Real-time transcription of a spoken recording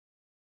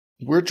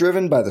We're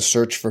driven by the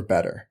search for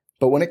better.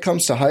 But when it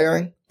comes to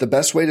hiring, the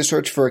best way to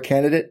search for a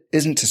candidate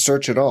isn't to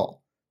search at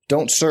all.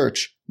 Don't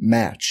search,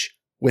 match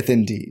with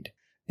Indeed.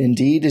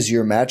 Indeed is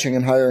your matching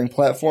and hiring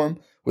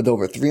platform with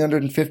over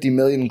 350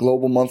 million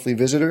global monthly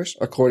visitors,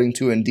 according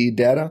to Indeed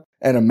data,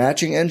 and a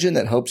matching engine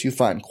that helps you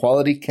find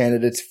quality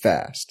candidates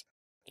fast.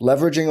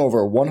 Leveraging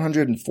over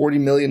 140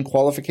 million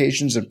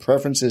qualifications and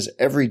preferences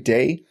every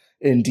day,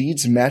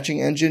 Indeed's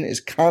matching engine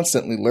is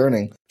constantly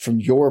learning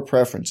from your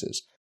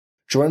preferences.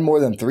 Join more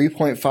than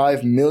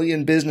 3.5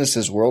 million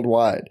businesses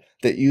worldwide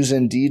that use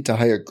Indeed to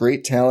hire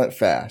great talent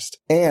fast.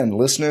 And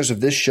listeners of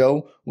this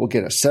show will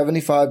get a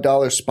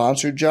 $75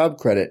 sponsored job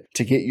credit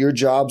to get your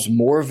jobs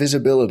more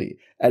visibility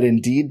at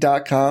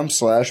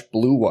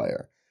Indeed.com/Blue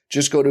Wire.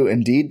 Just go to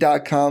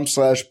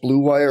Indeed.com/Blue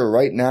Wire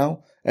right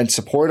now and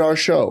support our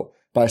show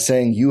by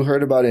saying you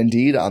heard about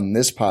Indeed on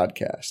this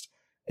podcast.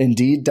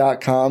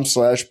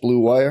 Indeed.com/Blue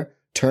Wire.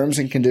 Terms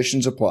and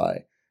conditions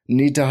apply.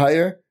 Need to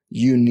hire?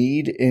 You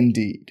need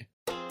Indeed.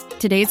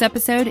 Today's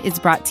episode is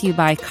brought to you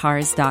by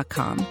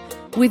Cars.com.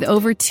 With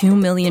over 2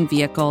 million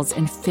vehicles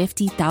and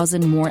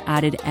 50,000 more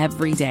added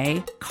every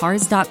day,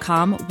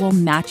 Cars.com will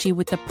match you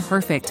with the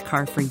perfect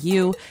car for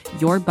you,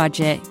 your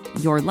budget,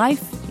 your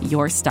life,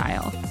 your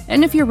style.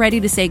 And if you're ready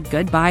to say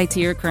goodbye to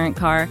your current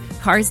car,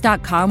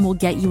 Cars.com will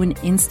get you an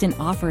instant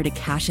offer to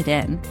cash it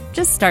in.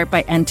 Just start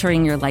by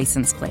entering your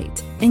license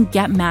plate and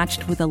get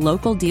matched with a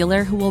local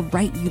dealer who will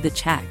write you the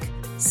check.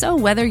 So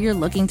whether you're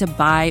looking to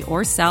buy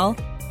or sell,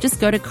 just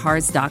go to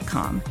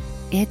Cars.com.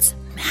 It's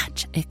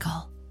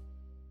magical.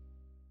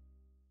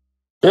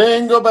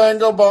 Bingo,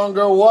 bango,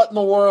 bongo. What in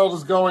the world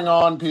is going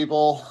on,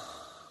 people?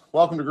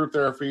 Welcome to Group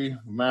Therapy,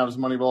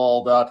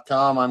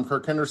 MavsMoneyball.com. I'm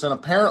Kirk Henderson.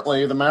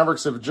 Apparently, the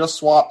Mavericks have just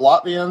swapped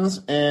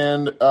Latvians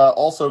and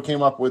also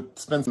came up with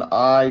Spencer.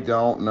 I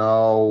don't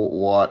know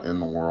what in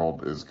the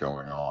world is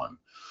going on.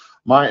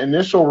 My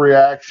initial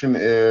reaction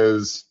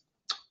is,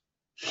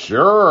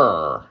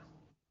 sure.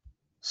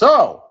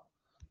 So,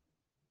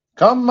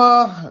 come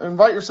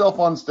invite yourself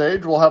on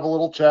stage. We'll have a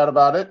little chat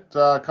about it.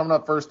 Coming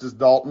up first is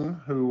Dalton,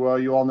 who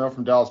you all know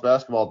from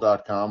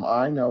DallasBasketball.com.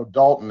 I know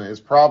Dalton is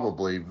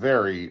probably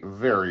very,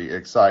 very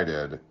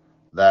excited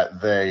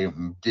that they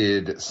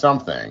did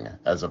something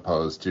as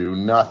opposed to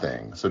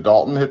nothing. So,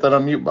 Dalton, hit that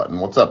unmute button.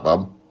 What's up,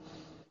 bub?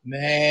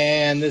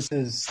 Man, this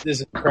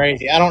is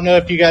crazy. I don't know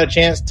if you got a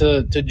chance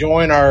to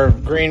join our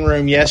green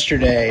room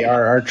yesterday,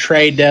 our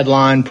trade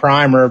deadline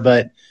primer,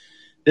 but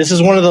this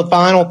is one of the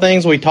final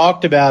things we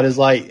talked about is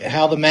like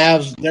how the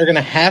Mavs, they're going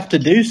to have to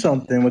do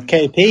something with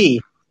KP.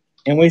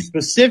 And we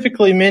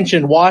specifically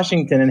mentioned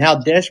Washington and how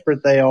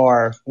desperate they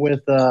are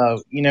with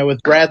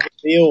Bradley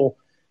Beal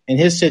and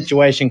his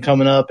situation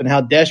coming up and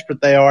how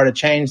desperate they are to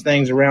change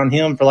things around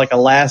him for like a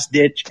last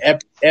ditch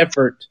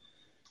effort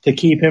to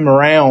keep him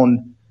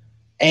around.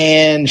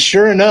 And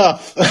sure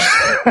enough,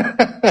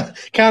 I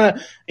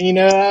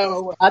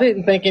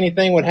didn't think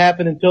anything would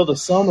happen until the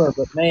summer,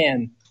 but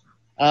man,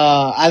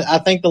 I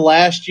think the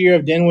last year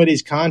of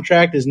Dinwiddie's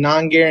contract is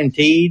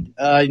non-guaranteed.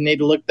 You need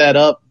to look that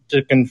up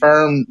to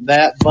confirm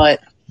that, but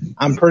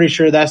I'm pretty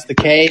sure that's the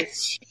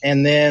case.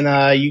 And then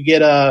you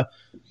get a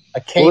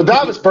case. Well, the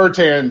Davis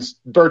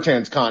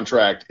Bertans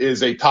contract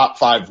is a top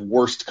 5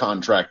 worst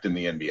contract in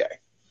the NBA.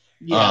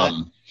 Yeah,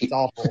 it's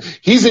awful.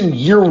 He's in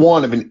year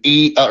 1 of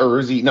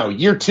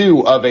year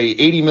 2 of a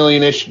 $80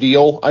 million-ish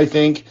deal, I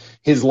think.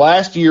 His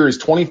last year is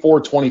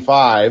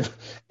 24-25.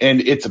 And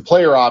it's a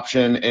player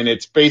option, and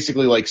it's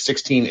basically like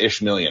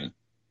 16-ish million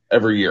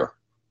every year.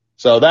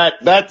 So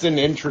that's an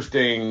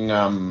interesting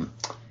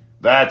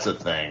that's a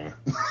thing.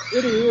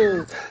 It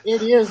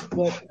is.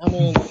 But, I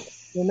mean,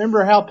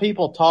 remember how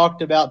people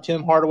talked about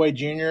Tim Hardaway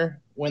Jr.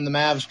 when the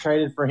Mavs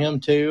traded for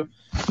him too?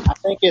 I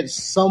think it's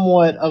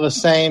somewhat of a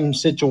same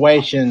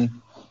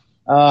situation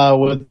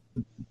with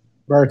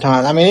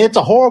Bertans. I mean, it's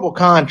a horrible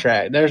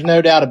contract. There's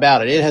no doubt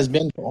about it. It has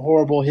been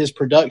horrible. His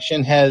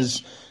production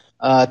has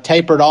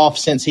tapered off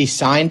since he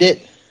signed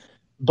it,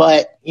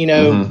 but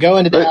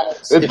going to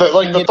Dallas.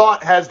 The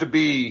thought has to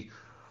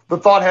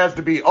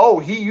be, oh,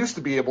 he used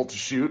to be able to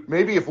shoot.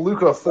 Maybe if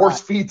Luka force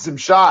feeds him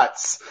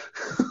shots,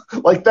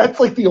 that's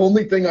like the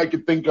only thing I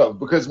could think of.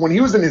 Because when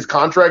he was in his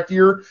contract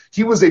year,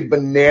 he was a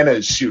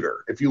bananas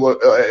shooter. If you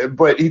look,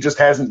 but he just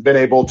hasn't been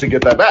able to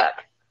get that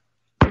back.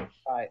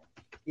 Right.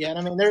 Yeah, and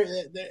I mean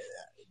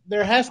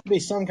there has to be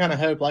some kind of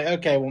hope, like,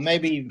 okay, well,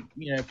 maybe,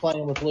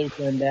 playing with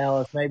Luka in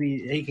Dallas,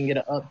 maybe he can get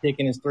an uptick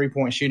in his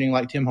three-point shooting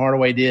like Tim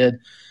Hardaway did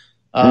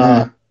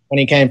when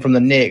he came from the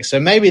Knicks. So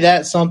maybe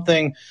that's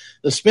something.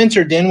 The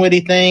Spencer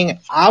Dinwiddie thing,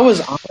 I was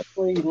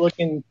honestly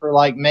looking for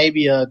like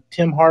maybe a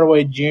Tim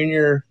Hardaway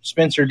Jr.,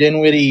 Spencer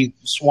Dinwiddie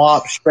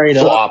swap straight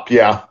up. Swap,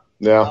 yeah.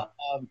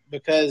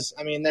 Because,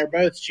 I mean, they're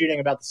both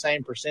shooting about the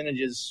same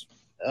percentages,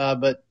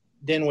 but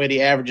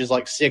Dinwiddie averages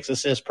like 6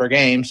 assists per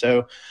game,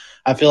 so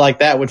I feel like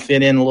that would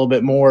fit in a little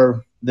bit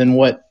more than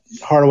what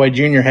Hardaway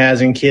Jr.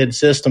 has in Kidd's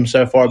system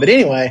so far. But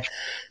anyway,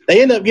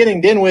 they end up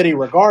getting Dinwiddie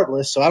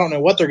regardless, so I don't know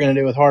what they're going to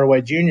do with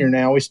Hardaway Jr.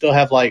 now. We still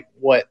have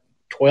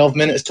 12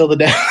 minutes till the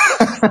day.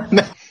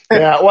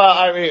 Yeah, well,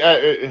 I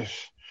mean,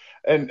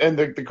 And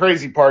the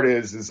crazy part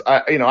is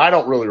I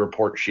don't really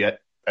report shit.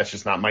 That's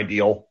just not my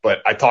deal.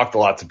 But I talk to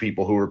lots of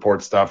people who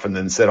report stuff and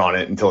then sit on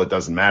it until it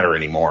doesn't matter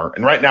anymore.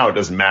 And right now it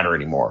doesn't matter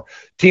anymore.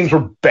 Teams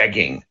were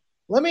begging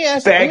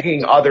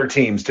other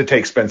teams to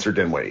take Spencer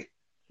Dinwiddie.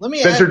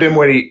 Spencer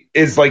Dinwiddie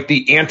is like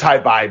the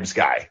anti-vibes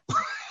guy.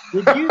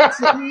 Did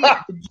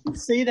you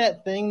see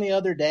that thing the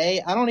other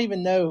day? I don't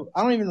even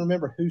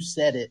remember who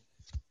said it.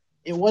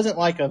 It wasn't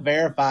like a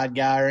verified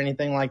guy or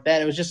anything like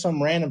that. It was just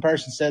some random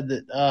person said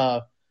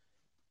that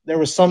there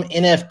was some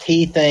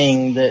NFT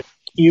thing that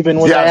Cuban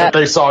was at. That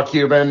they saw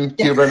Cuban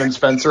and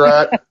Spencer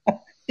at.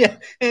 Yeah,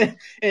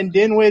 and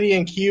Dinwiddie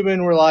and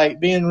Cuban were like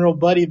being real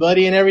buddy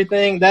and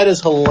everything. That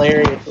is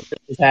hilarious that this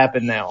has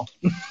happened now.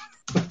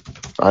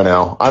 I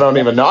know. I don't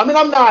even know. I mean,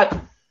 I'm not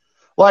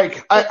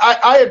like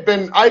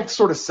I'd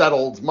sort of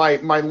settled my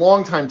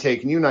longtime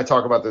take, and you and I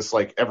talk about this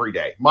like every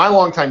day. My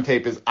longtime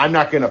tape is I'm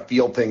not going to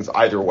feel things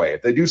either way.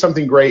 If they do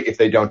something great, if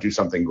they don't do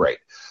something great.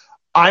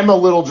 I'm a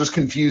little just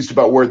confused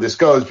about where this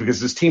goes because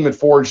this team had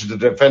forged a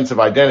defensive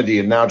identity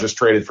and now just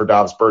traded for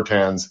Davis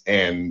Bertans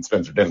and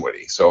Spencer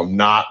Dinwiddie. So I'm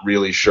not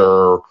really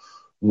sure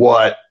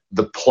what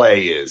the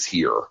play is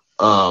here.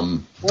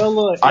 Well,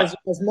 look, as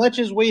much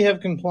as we have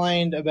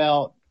complained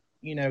about,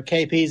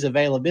 KP's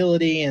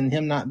availability and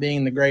him not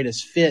being the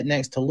greatest fit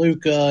next to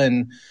Luka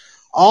and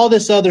all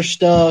this other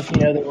stuff,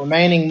 the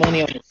remaining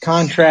money on the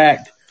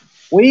contract,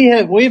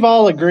 we've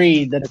all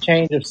agreed that a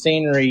change of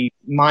scenery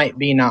might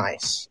be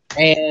nice.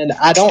 And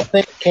I don't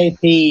think him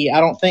being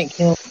on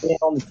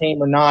the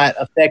team or not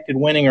affected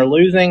winning or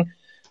losing.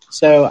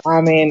 So,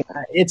 I mean,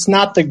 it's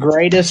not the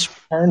greatest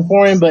return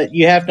for him, but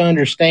you have to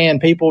understand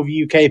people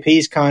view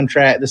KP's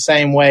contract the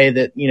same way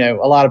that,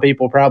 a lot of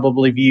people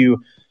probably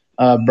view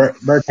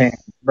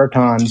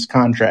Bertans'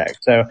 contract.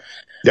 So,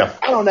 yeah,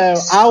 I don't know.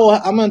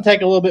 I'm going to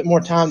take a little bit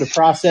more time to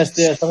process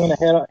this. I'm going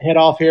to head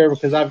off here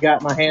because I've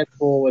got my hands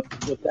full with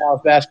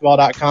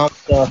DallasBasketball.com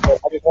stuff.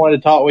 But I just wanted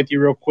to talk with you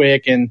real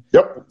quick and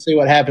see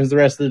what happens the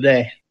rest of the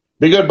day.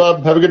 Be good,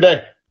 bub. Have a good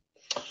day.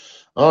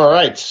 All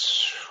right.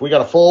 We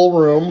got a full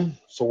room,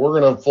 so we're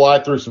going to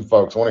fly through some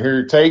folks. I want to hear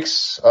your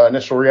takes,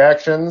 initial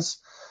reactions,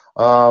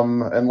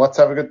 and let's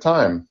have a good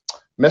time.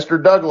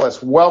 Mr.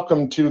 Douglas,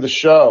 welcome to the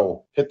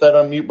show. Hit that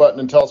unmute button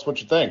and tell us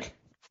what you think.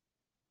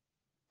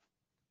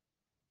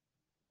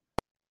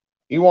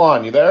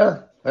 Ewan, you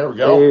there? There we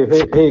go.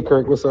 Hey,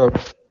 Kirk, what's up?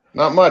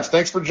 Not much.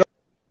 Thanks for joining.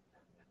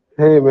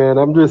 Hey, man,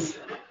 I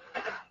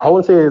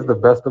wouldn't say it's the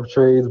best of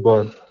trades,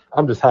 but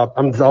I'm just happy.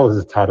 I was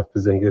just tired of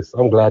Porzingis.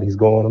 I'm glad he's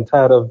gone. I'm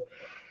tired of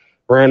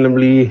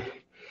randomly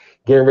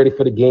getting ready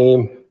for the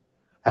game.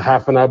 A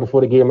half an hour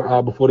before the game, an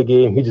hour before the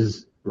game, he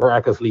just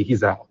miraculously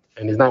he's out.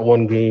 And it's not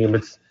one game,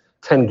 it's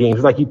 10 games.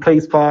 It's like he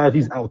plays 5,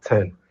 he's out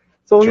 10.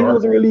 So He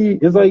wasn't really,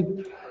 it's like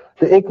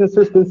the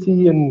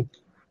inconsistency and,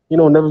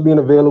 never being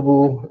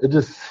available.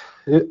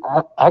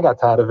 I got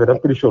tired of it. I'm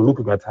pretty sure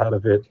Luka got tired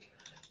of it.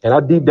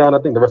 And deep down, I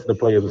think the rest of the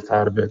players was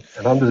tired of it.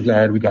 And I'm just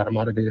glad we got him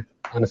out of there,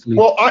 honestly.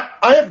 Well,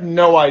 I have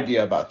no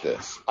idea about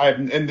this.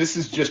 And this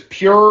is just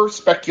pure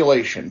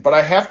speculation. But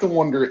I have to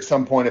wonder at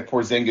some point if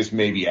Porzingis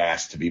maybe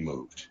asked to be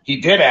moved. He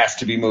did ask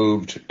to be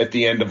moved at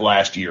the end of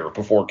last year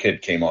before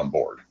Kidd came on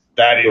board.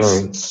 That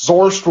is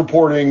sourced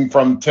reporting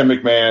from Tim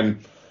McMahon.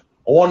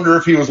 I wonder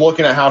if he was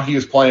looking at how he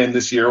was playing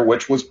this year,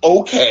 which was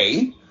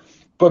okay.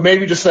 But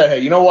maybe just said, hey,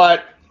 you know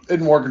what?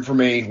 Isn't working for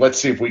me.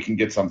 Let's see if we can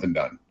get something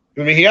done.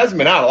 I mean, he hasn't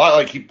been out a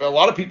lot. A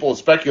lot of people have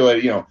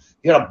speculated, he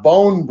had a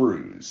bone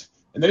bruise.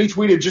 And then he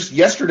tweeted just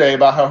yesterday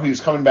about how he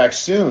was coming back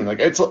soon.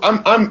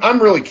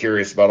 I'm really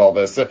curious about all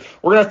this. We're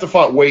going to have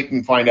to wait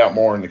and find out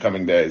more in the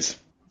coming days.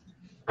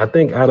 I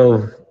think out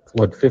of,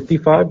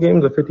 55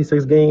 games or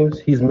 56 games,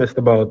 he's missed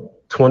about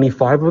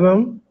 25 of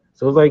them.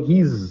 So I'm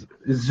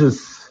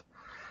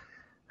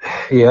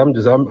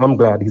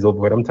glad he's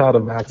over it. I'm tired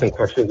of asking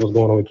questions. What's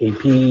going on with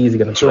KP? Is he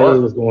going to play?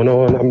 What's going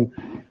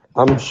on?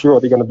 I'm sure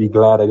they're going to be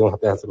glad I don't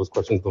have to answer those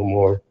questions no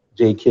more.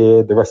 J.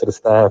 Kidd, the rest of the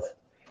staff.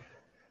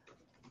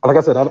 Like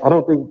I said, I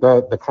don't think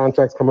the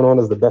contracts coming on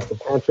is the best of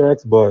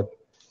contracts, but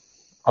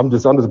I'm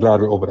just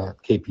glad we're over that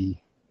KP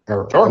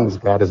era. Sure. I'm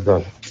just glad it's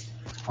done.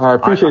 I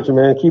appreciate you,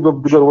 man. Keep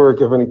up the good work,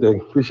 if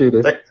anything. Appreciate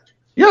it.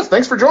 Yes,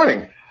 thanks for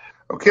joining.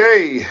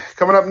 Okay,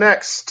 coming up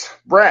next,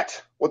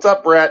 Brett. What's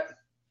up, Brett?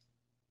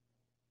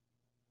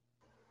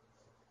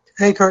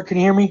 Hey, Kurt, can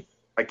you hear me?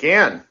 I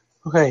can.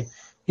 Okay.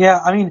 Yeah,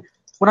 I mean,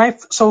 when I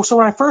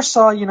first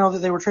saw, that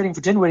they were trading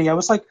for Dinwiddie, I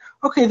was like,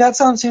 okay, that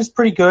seems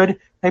pretty good.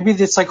 Maybe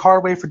it's like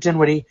hard way for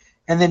Dinwiddie.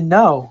 And then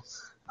no.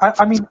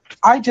 I mean,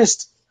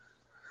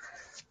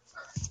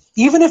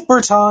 even if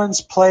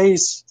Bertans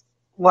plays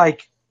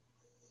like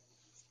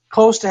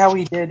close to how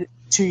he did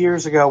 2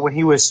 years ago when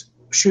he was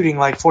shooting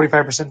like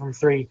 45% from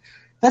 3,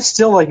 that's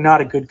still like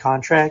not a good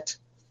contract.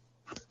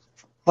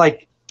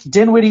 Like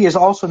Dinwiddie is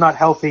also not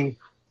healthy.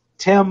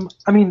 Tim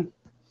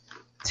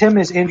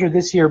is injured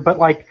this year, but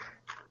like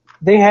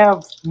they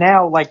have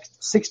now like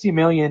 $60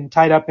 million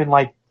tied up in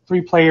like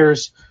 3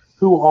 players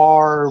who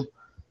are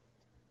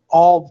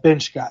all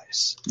bench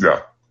guys.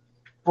 Yeah.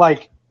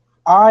 Like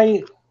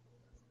I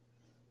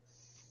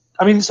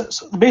I mean,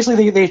 so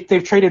basically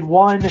they've traded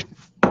one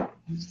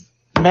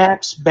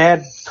max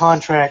bad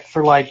contract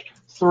for like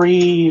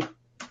 3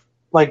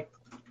 like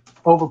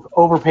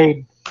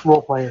overpaid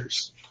role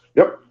players.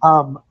 Yep.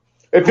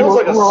 It feels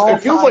like a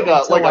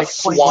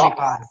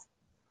swap.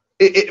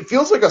 It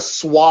feels like a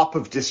swap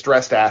of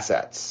distressed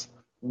assets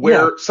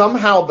where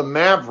somehow the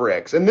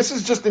Mavericks, and this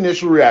is just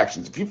initial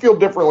reactions. If you feel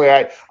differently,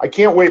 I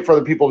can't wait for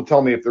other people to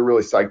tell me if they're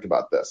really psyched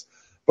about this.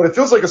 But it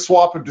feels like a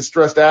swap of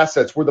distressed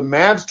assets where the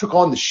Mavs took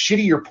on the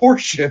shittier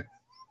portion.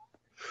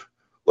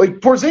 Like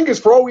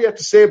Porzingis, for all we have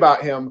to say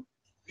about him,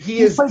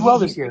 he's played well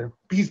this year.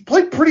 He's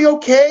played pretty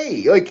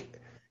okay. Like,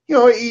 you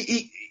know,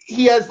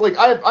 he has like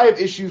I have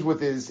issues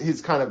with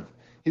his kind of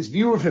his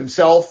view of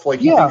himself. Like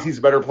he thinks he's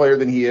a better player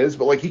than he is,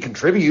 but like he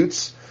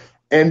contributes.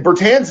 And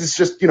Bertans is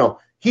just, you know,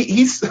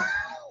 he's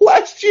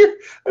last year.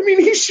 I mean,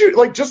 he's shooting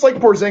like just like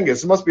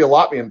Porzingis. It must be a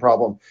Latvian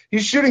problem.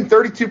 He's shooting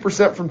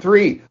 32% from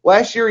 3.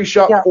 Last year he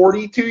shot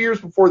 40. 2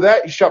 years before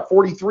that he shot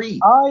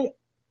 43.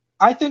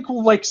 I think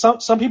like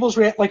some people's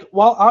like,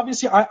 while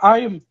obviously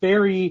I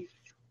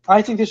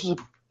think this was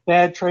a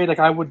bad trade. Like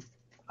I don't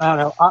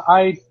know.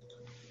 I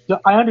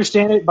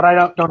understand it, but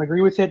I don't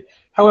agree with it.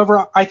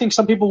 However, I think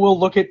some people will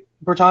look at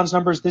Bertans'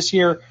 numbers this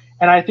year,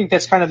 and I think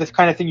that's kind of the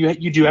kind of thing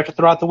you do have to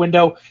throw out the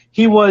window.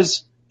 He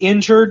was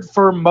injured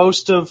for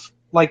most of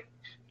like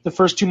the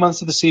first 2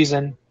 months of the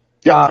season.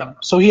 Yeah.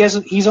 So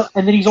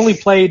and then he's only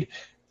played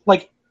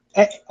like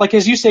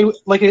as you say,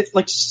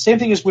 like same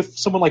thing as with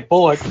someone like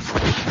Bullock,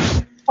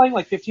 playing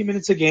like 15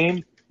 minutes a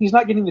game. He's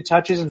not getting the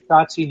touches and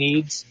shots he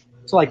needs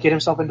to like get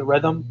himself into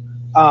rhythm.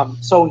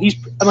 So he's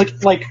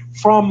like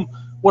from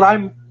what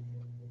I'm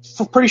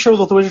pretty sure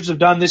what the Wizards have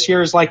done this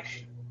year is like,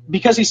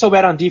 because he's so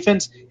bad on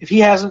defense, if he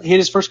hasn't hit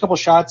his first couple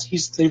shots,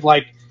 he's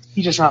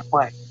just not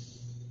playing.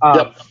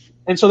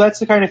 And so that's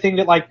the kind of thing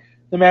that like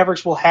the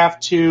Mavericks will have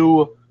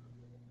to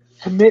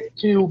commit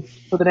to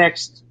for the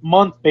next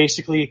month,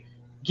 basically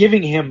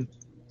giving him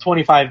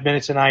 25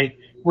 minutes a night,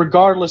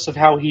 regardless of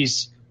how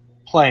he's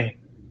playing,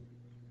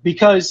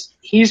 because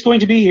he's going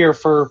to be here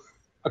for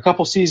a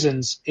couple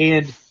seasons,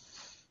 and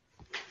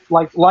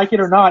like it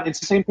or not, it's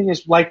the same thing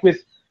as like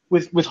with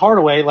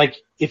Hardaway. Like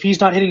if he's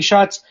not hitting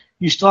shots,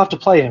 you still have to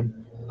play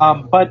him.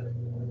 But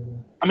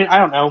I mean, I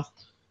don't know.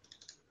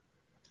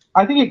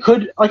 I think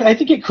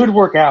it could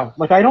work out.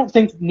 Like I don't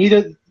think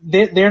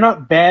they're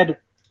not bad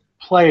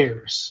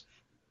players.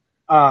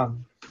 But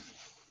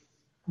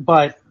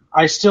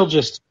it's still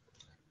just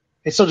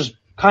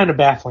kind of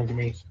baffling to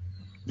me.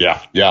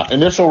 Yeah.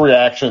 Initial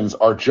reactions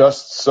are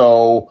just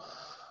so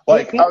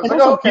like I was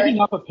like, also giving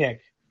up a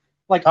pick.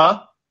 Like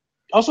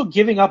also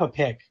giving up a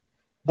pick.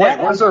 Wait,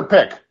 where's their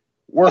pick?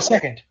 We're a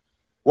second.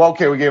 Well,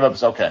 okay, we gave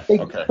up. Okay.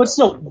 But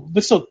still,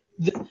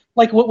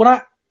 like when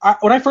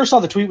I first saw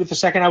the tweet with the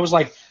second, I was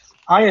like,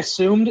 I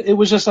assumed it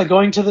was just like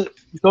going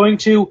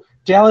to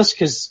Dallas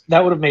because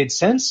that would have made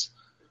sense.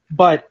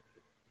 But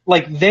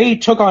like they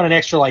took on an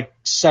extra like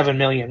 $7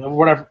 million or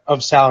whatever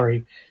of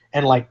salary,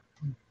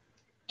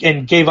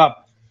 and gave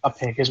up a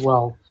pick as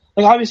well.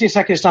 Like obviously a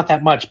second is not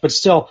that much, but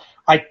still,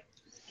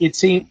 that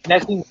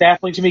seemed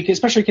baffling to me,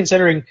 especially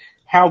considering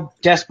how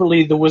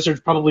desperately the Wizards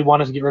probably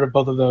wanted to get rid of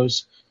both of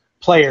those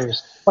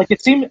players. Like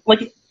it seemed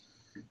like,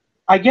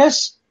 I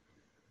guess,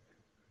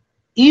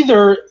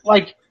 either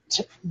like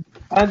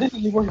this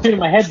is working through in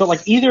my head, but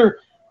like either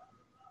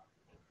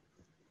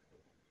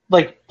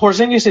like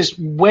Porzingis is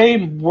way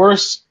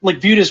worse, like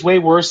viewed as way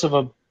worse of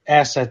a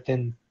asset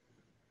than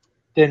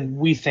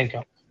we think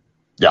of.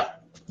 Yeah.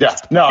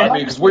 No, I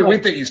mean, because we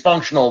think he's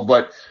functional,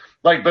 but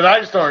I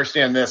just don't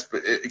understand this,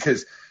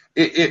 because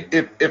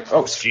if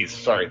oh, jeez,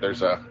 sorry,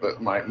 there's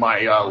my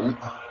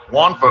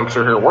lawn folks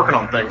are here working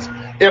on things.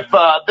 If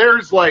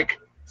there's like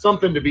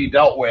something to be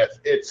dealt with,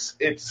 it's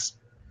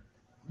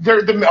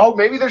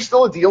maybe there's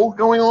still a deal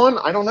going on.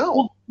 I don't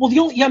know. Well, the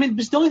only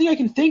thing I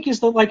can think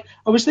is that like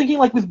I was thinking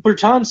like with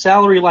Bertans'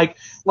 salary, like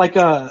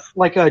a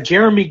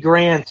Jeremy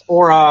Grant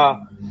or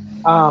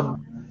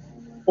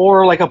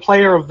like a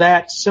player of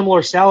that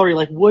similar salary,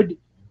 like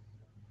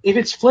if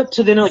it's flipped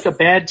to then like a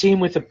bad team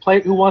with a player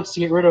who wants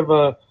to get rid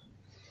of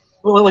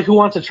who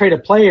wants to trade a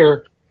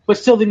player, but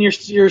still then you're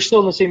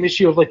still in the same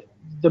issue of like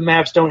the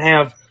Mavs don't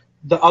have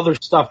the other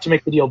stuff to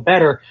make the deal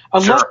better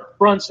unless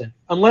Brunson,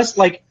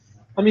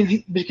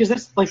 because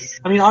that's like,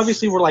 I mean,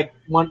 obviously we're like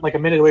a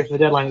minute away from the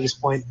deadline at this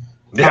point.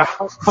 Yeah.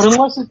 But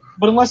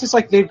unless it's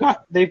like they've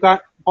got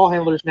ball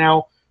handlers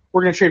now,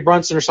 we're gonna trade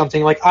Brunson or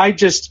something. Like I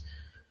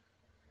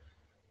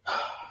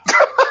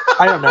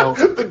don't know.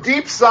 The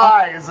deep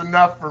sigh is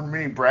enough for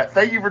me, Brett.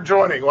 Thank you for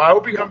joining. Well, I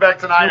hope you come back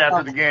tonight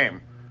after the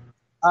game.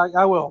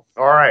 I will.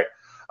 All right.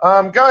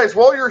 Guys,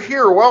 while you're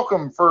here,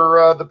 welcome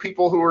for the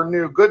people who are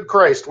new. Good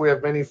Christ, we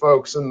have many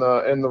folks in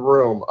the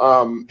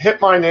room.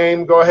 Hit my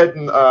name. Go ahead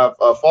and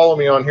follow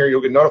me on here.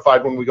 You'll get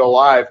notified when we go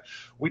live.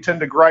 We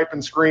tend to gripe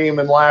and scream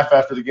and laugh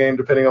after the game,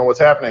 depending on what's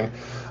happening.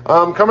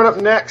 Coming up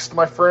next,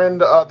 my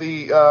friend,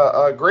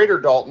 the greater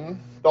Dalton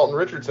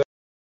Richardson.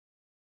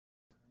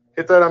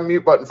 Hit that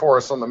unmute button for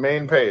us on the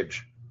main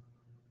page.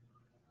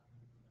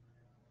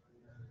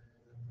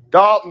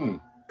 Dalton,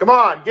 Come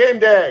on, game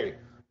day.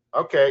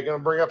 Okay, going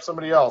to bring up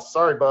somebody else.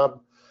 Sorry, bub.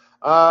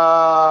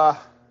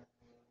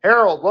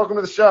 Harold, welcome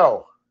to the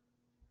show.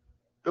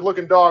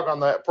 Good-looking dog on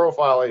that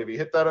profile, Avy.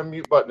 Hit that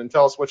unmute button and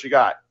tell us what you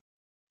got.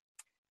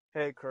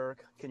 Hey,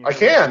 Kirk. Can you? I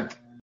can.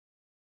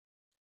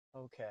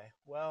 Okay.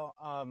 Well,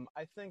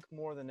 I think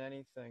more than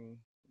anything,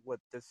 what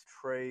this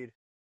trade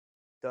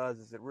does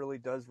is it really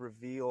does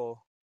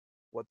reveal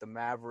what the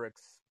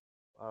Mavericks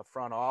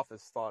front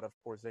office thought of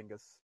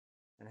Porzingis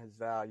and his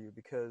value,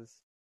 because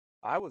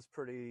I was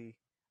pretty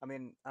 – I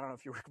mean, I don't know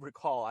if you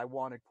recall, I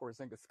wanted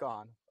Porzingis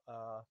gone.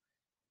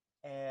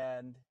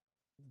 And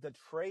the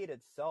trade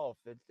itself,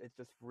 it's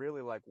just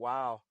really like,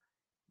 wow,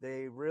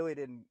 they really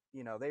didn't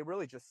 – they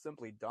really just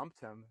simply dumped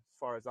him as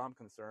far as I'm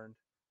concerned.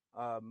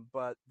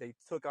 But they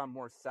took on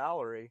more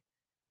salary,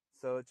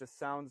 so it just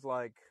sounds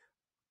like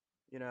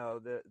 –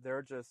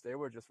 they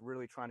were just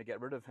really trying to get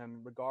rid of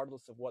him,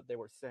 regardless of what they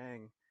were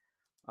saying.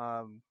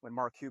 When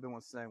Mark Cuban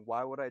was saying,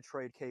 "Why would I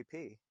trade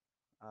KP?"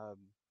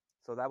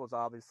 So that was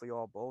obviously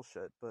all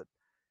bullshit. But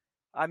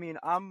I mean,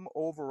 I'm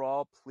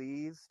overall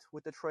pleased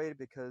with the trade,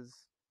 because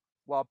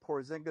while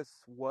Porzingis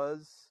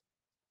was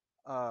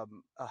a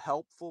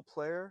helpful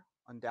player,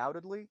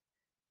 undoubtedly,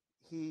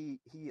 he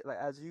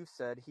as you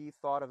said, he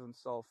thought of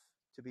himself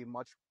to be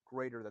much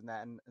greater than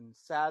that, and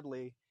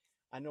sadly,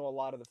 I know a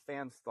lot of the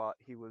fans thought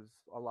he was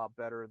a lot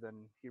better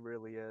than he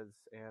really is,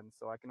 and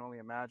so I can only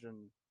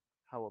imagine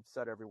how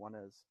upset everyone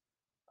is.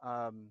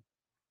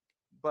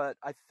 But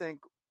I think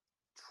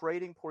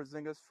trading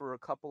Porzingis for a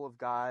couple of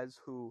guys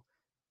who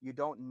you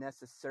don't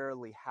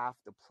necessarily have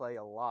to play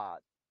a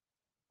lot,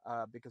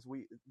 because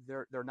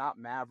they're not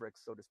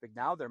Mavericks, so to speak.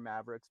 Now they're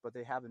Mavericks, but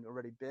they haven't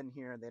already been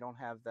here, and they don't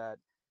have the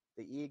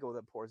ego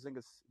that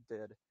Porzingis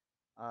did.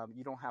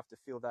 You don't have to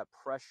feel that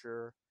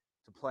pressure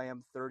to play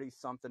him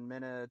 30-something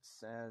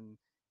minutes and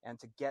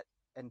to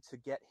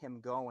get him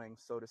going,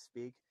 so to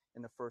speak,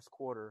 in the first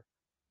quarter.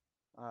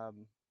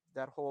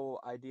 That whole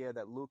idea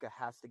that Luka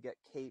has to get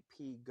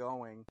KP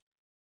going,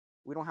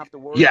 we don't have to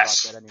worry about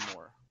that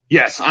anymore.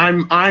 Yes,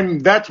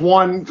 that's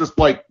one just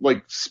like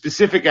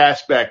specific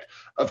aspect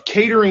of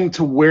catering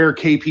to where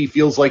KP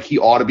feels like he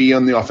ought to be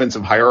on the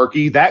offensive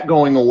hierarchy. That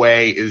going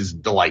away is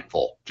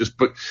delightful.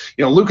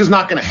 Luka's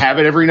not going to have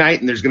it every night,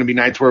 and there's going to be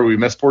nights where we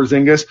miss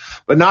Porzingis,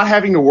 but not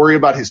having to worry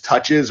about his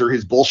touches or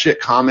his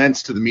bullshit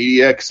comments to the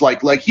media. Cause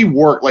like he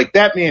worked, like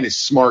that man is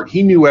smart.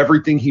 He knew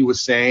everything he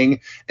was saying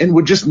and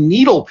would just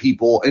needle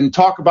people and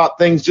talk about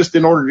things just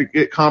in order to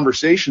get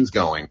conversations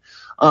going.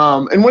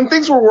 And when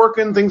things were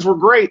working, things were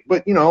great.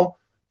 But,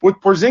 with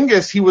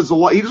Porzingis, he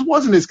just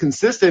wasn't as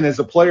consistent as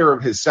a player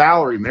of his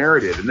salary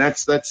merited. And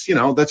that's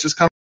just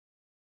kind of.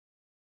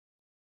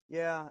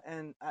 Yeah.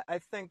 And I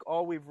think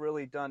all we've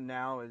really done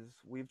now is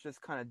we've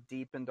just kind of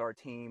deepened our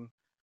team.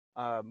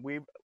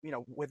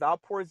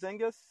 Without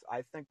Porzingis,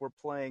 I think we're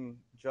playing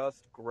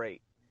just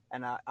great.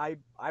 And I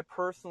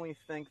personally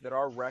think that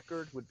our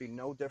record would be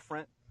no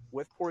different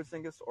with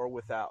Porzingis or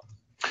without.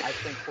 I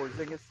think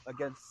Porzingis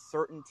against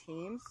certain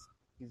teams,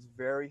 he's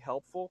very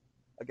helpful.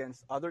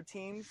 Against other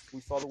teams, we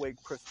saw the way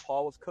Chris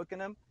Paul was cooking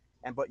him,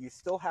 but you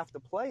still have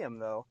to play him,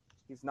 though.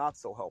 He's not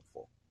so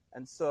helpful.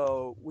 And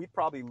so we'd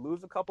probably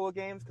lose a couple of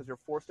games because you're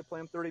forced to play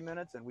him 30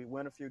 minutes, and we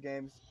win a few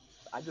games.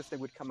 I just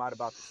think we'd come out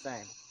about the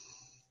same.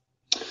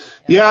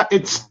 Yeah,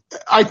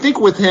 I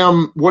think with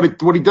him, what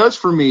he does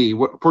for me,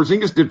 what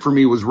Porzingis did for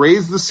me was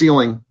raise the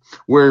ceiling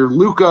where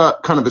Luka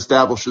kind of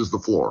establishes the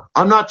floor.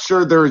 I'm not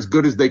sure they're as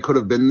good as they could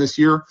have been this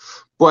year,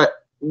 but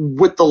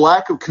with the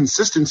lack of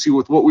consistency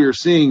with what we were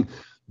seeing,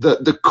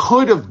 the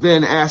could have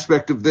been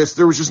aspect of this,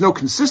 there was just no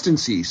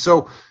consistency.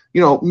 So,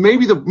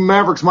 maybe the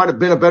Mavericks might have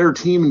been a better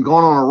team and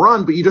gone on a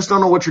run, but you just don't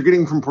know what you're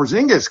getting from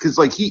Porzingis, because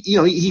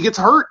he gets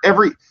hurt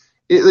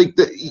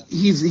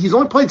he's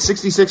only played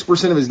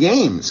 66% of his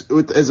games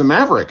as a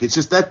Maverick. It's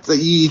just that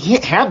you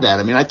can't have that.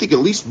 I mean, I think at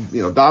least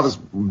Davis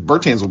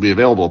Bertans will be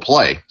available to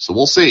play, so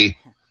we'll see.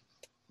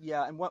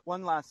 Yeah, and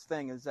one last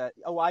thing is that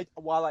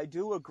while I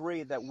do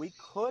agree that we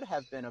could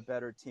have been a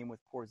better team with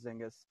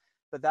Porzingis,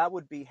 but that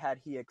would be had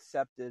he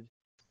accepted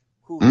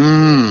who he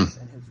is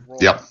and his role.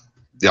 Yep.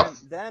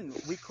 Then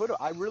we could.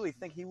 I really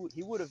think we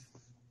would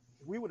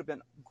have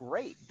been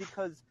great,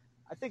 because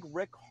I think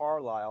Rick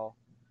Carlisle,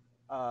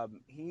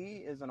 he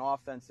is an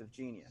offensive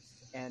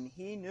genius, and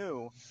he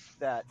knew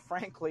that,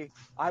 frankly,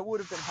 I would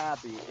have been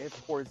happy if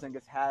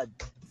Porzingis had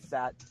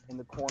sat in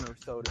the corner,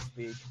 so to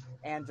speak,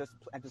 and just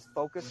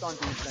focused on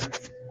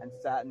defense and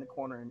sat in the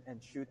corner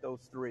and shoot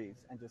those threes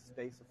and just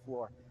space the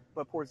floor.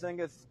 But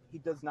Porzingis, he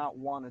does not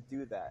want to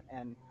do that.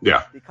 And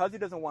because he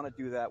doesn't want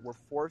to do that, we're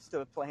forced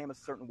to play him a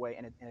certain way,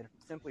 and it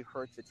simply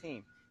hurts the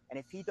team. And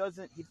if he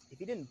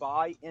didn't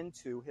buy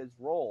into his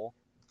role,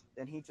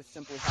 then he just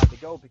simply had to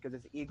go because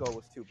his ego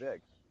was too big.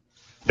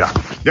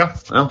 Yeah.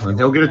 Well, and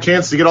he'll get a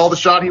chance to get all the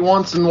shot he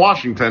wants in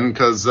Washington,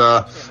 because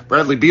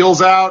Bradley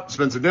Beal's out,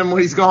 Spencer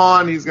Dinwiddie's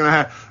gone. He's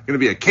going to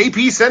be a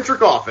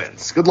KP-centric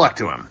offense. Good luck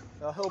to him.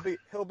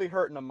 He'll be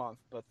hurt in a month,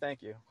 but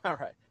thank you. All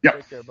right. Yep.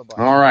 Take care.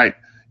 Bye-bye. All right.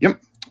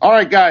 Yep. All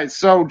right, guys.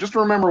 So just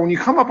remember, when you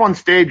come up on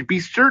stage,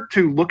 be sure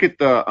to look at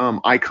the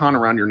icon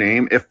around your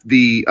name. If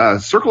the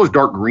circle is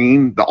dark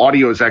green, the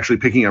audio is actually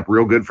picking up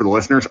real good for the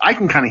listeners. I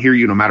can kind of hear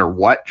you no matter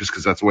what, just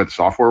because that's the way the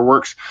software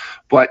works.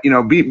 But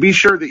be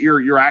sure that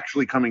you're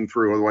actually coming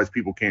through, otherwise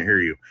people can't hear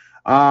you.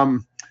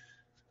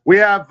 We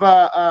have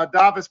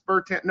Davis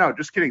Bertans. No,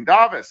 just kidding.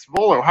 Davis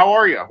Volo, how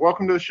are you?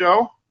 Welcome to the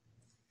show.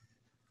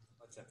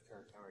 What's up,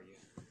 Kirk? How are you?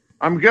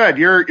 I'm good.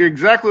 You're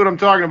exactly what I'm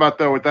talking about,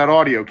 though, with that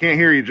audio. Can't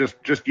hear you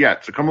just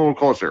yet, so come a little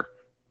closer.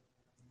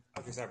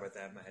 Okay, sorry about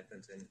that. My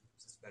headphones in. Is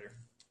this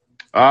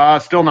better?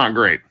 Still not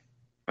great.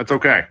 That's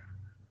okay.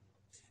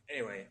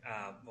 Anyway,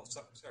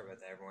 sorry about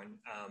that, everyone.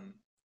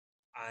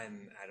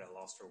 I'm at a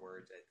loss for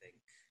words, I think.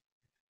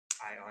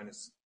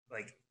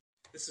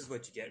 This is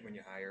what you get when you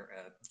hire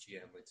a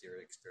GM with zero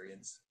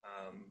experience,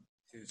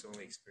 who's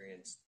only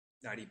experience,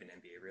 not even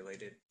NBA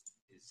related,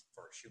 is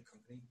for a shoe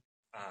company.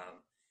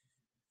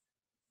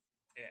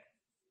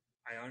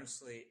 I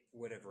honestly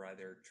would have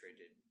rather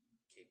traded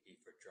KP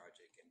for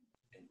Dragic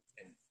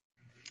and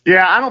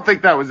Yeah, I don't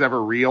think that was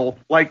ever real.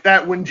 Like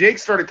that, when Jake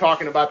started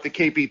talking about the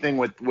KP thing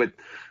with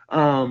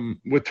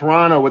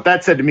Toronto, what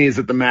that said to me is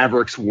that the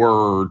Mavericks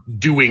were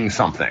doing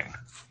something.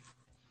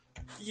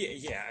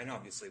 Yeah, and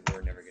obviously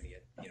we're never going to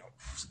get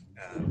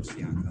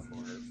Siakam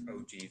or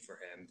OG for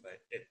him, but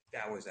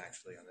that was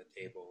actually on the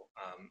table.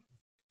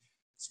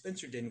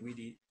 Spencer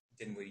Dinwiddie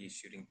is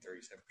shooting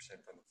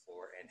 37% from the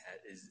floor and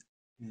is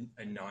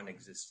a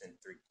non-existent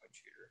three-point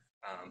shooter.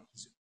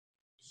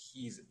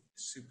 He's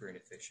super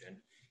inefficient.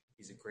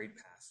 He's a great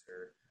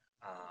passer.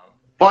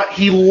 But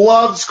he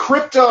loves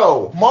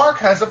crypto. Mark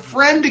has a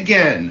friend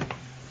again.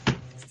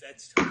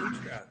 That's totally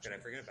true. How could I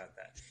forget about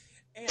that?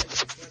 And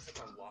if you want to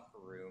talk about locker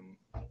room,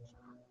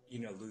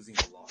 losing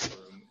the locker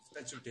room,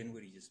 Spencer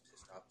Dinwiddie just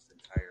pissed off his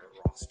entire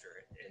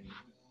roster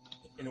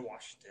in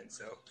Washington.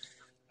 So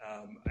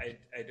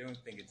I don't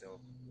think it's a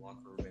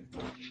locker room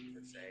improvement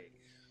per se.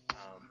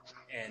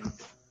 And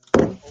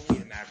only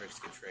the Mavericks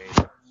could trade a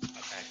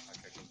bad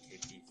contract in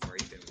KP for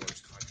even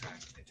worse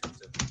contract in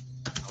terms of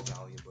how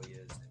valuable he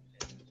is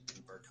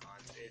in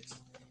Bertans.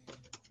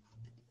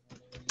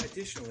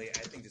 Additionally,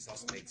 I think this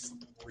also makes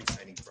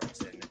re-signing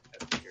Brunson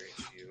a bigger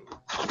issue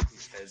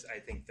because I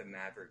think the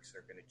Mavericks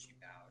are going to cheap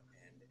out,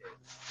 and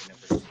if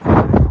the numbers too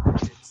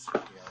high, it's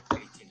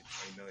 18 to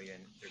 20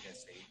 million, they're going to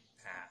say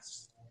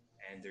pass,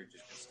 and they're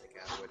just going to stick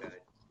out with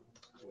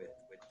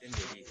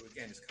Dinwiddie, who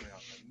again is coming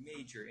off a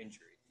major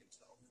injury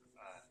himself.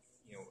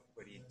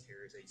 What he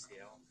tear his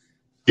ACL.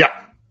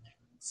 Yeah.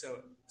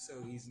 So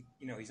he's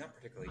he's not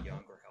particularly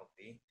young or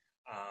healthy.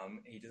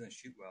 He doesn't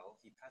shoot well.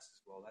 He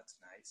passes well. That's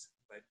nice,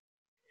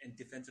 and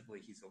defensively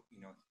it's a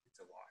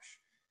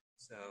wash.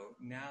 So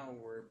now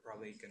we're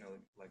probably going to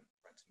let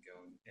Brunson go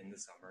in the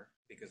summer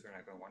because we're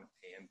not going to want to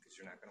pay him because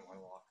you're not going to want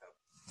to lock up.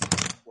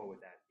 What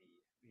would that be?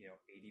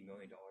 $80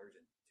 million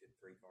into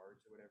 3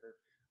 guards or whatever.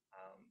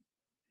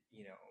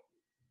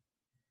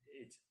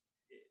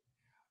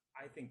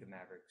 I think the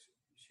Mavericks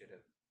should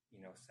have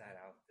sat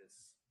out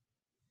this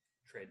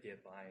trade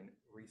deadline,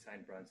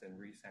 re-sign Brunson,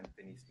 re-sign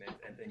Finney-Smith,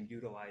 and then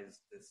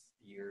utilize this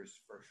year's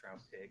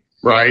first-round pick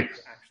to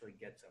actually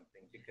get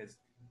something.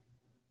 Because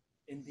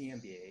in the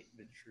NBA,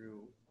 the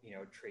true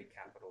trade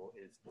capital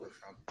is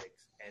first-round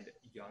picks and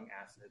young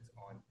assets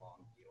on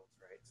long deals,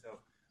 right?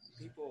 So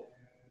people,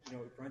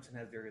 Brunson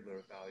has very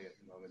little value at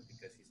the moment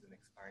because he's an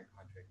expiring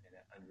contract and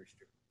an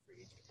unrestricted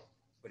free agent.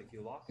 But if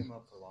you lock him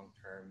up for long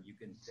term, you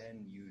can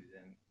then use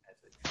him as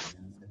a trade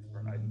asset for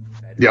a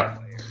better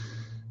player.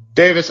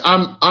 Davis,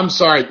 I'm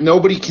sorry.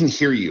 Nobody can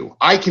hear you.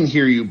 I can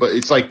hear you, but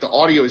it's like the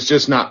audio is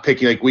just not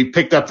picking. Like we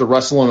picked up the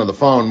rustling of the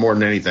phone more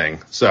than anything.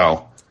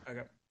 So.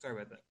 Okay, sorry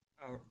about that.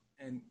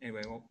 And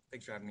anyway, well,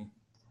 thanks for having me.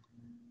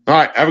 All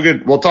right, have a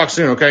good. We'll talk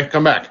soon. Okay,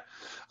 come back.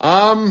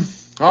 All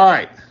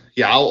right.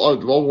 Yeah,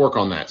 I'll work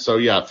on that. So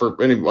yeah,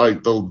 for any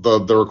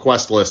the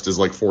request list is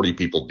like 40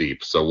 people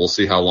deep. So we'll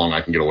see how long I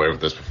can get away with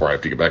this before I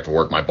have to get back to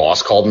work. My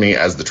boss called me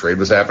as the trade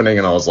was happening,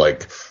 and I was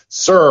like,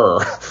 "Sir,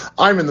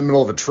 I'm in the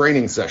middle of a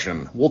training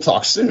session. We'll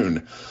talk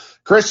soon."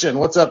 Christian,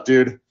 what's up,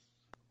 dude?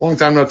 Long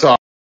time no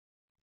talk.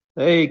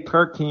 Hey,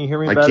 Kirk, can you hear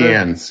me better? I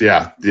can.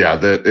 Yeah.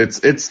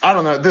 It's. I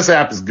don't know. This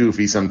app is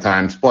goofy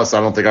sometimes. Plus,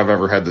 I don't think I've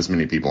ever had this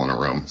many people in a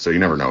room, so you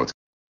never know.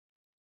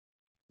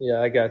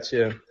 Yeah, I got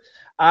you.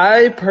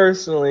 I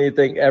personally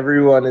think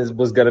everyone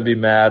was going to be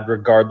mad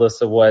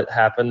regardless of what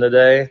happened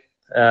today.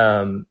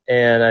 And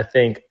I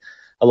think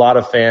a lot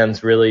of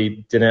fans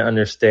really didn't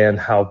understand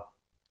how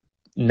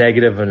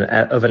negative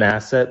of an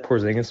asset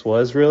Porzingis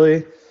was,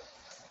 really.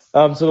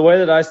 So the way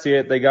that I see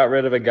it, they got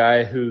rid of a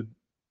guy who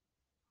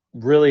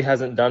really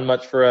hasn't done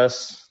much for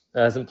us,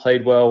 hasn't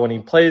played well. When he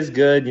plays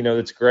good,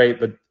 it's great,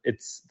 but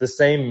it's the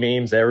same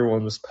memes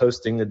everyone was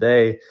posting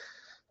today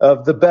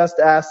of the best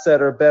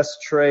asset or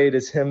best trade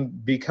is him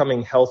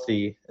becoming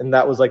healthy. And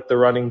that was like the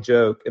running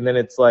joke. And then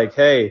it's like,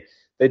 hey,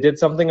 they did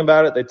something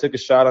about it. They took a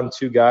shot on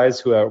 2 guys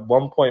who at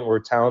one point were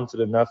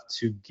talented enough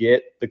to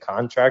get the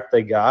contract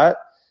they got.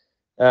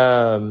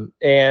 And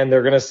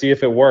they're going to see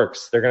if it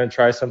works. They're going to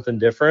try something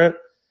different.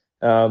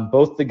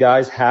 Both the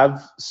guys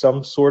have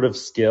some sort of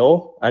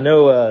skill. I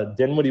know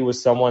Dinwiddie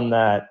was someone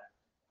that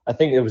I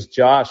think it was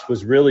Josh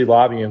was really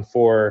lobbying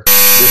for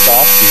this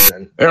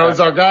offseason. It was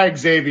our guy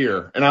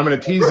Xavier, and I'm going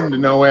to tease him to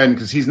no end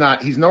because he's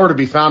nowhere to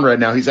be found right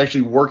now. He's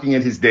actually working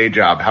at his day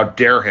job. How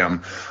dare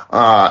him?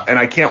 And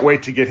I can't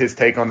wait to get his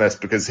take on this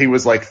because he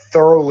was like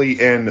thoroughly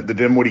in the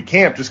Dinwiddie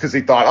camp just because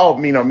he thought,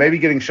 maybe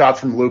getting shots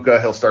from Luka,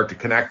 he'll start to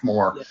connect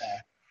more.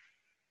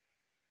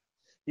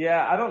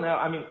 Yeah, I don't know.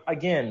 I mean,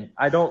 again,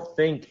 I don't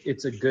think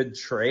it's a good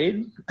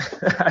trade.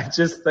 I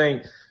just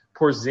think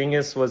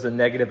Porzingis was a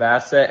negative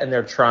asset, and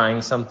they're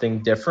trying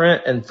something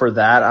different. And for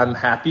that, I'm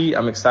happy.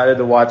 I'm excited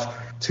to watch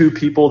two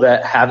people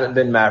that haven't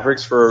been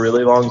Mavericks for a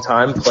really long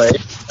time play.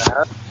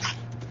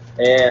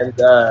 And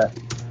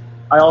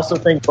I also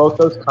think both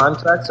those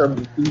contracts are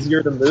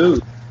easier to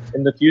move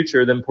in the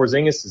future than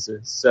Porzingis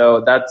is.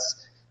 So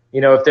that's,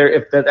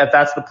 if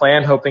that's the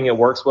plan, hoping it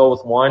works well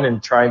with one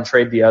and try and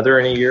trade the other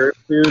in a year or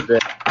two, then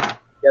I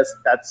guess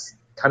that's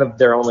kind of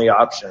their only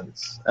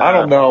options. I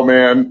don't know,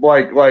 man.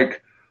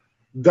 Like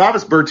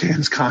Davis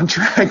Bertans'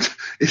 contract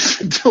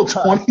is until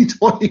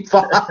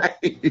 2025.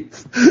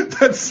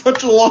 That's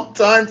such a long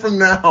time from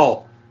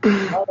now.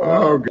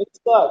 Oh,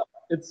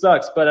 it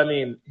sucks, but I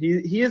mean,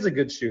 he is a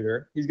good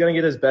shooter. He's going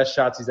to get his best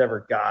shots he's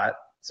ever got.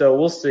 So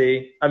we'll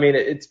see. I mean,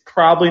 it's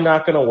probably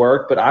not going to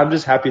work, but I'm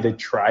just happy they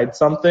tried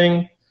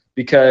something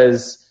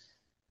because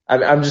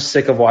I'm just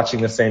sick of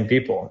watching the same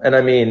people. And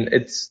I mean,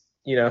 it's,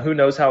 who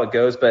knows how it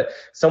goes, but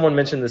someone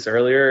mentioned this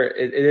earlier.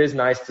 It is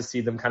nice to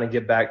see them kind of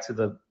get back to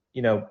the,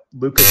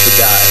 Luka's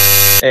the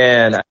guy.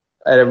 And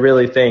I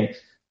really think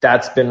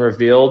that's been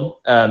revealed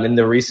in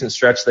the recent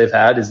stretch they've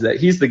had is that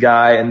he's the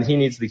guy and he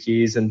needs the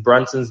keys and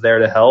Brunson's there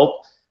to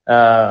help.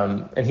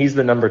 And he's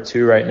the number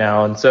 2 right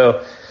now. And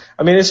so,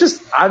 I mean, it's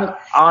just, I'm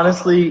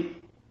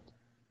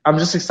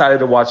just excited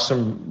to watch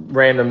some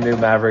random new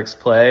Mavericks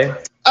play.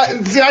 I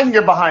can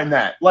get behind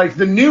that. Like,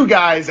 the new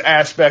guys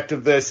aspect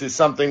of this is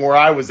something where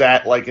I was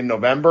at, like, in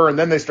November, and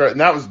then they started,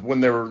 and that was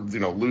when they were,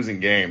 losing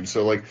games.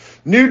 So, like,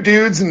 new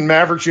dudes in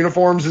Mavericks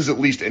uniforms is at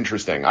least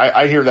interesting.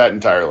 I hear that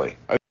entirely.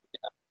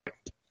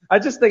 I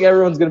just think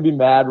everyone's going to be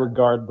mad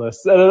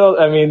regardless.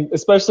 I mean,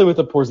 especially with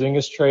the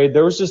Porzingis trade,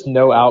 there was just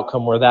no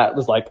outcome where that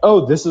was like,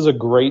 oh, this is a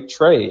great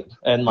trade.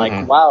 And,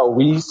 like, wow,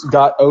 we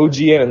got OG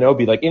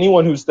Anunoby. Like,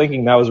 anyone who's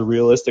thinking that was a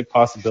realistic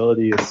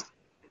possibility is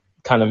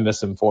kind of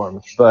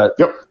misinformed. But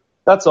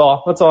that's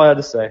all. That's all I had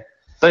to say.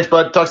 Thanks,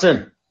 bud. Talk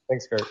soon.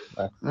 Thanks, Kurt.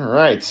 Bye. All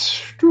right.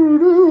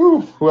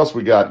 Who else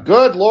we got?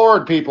 Good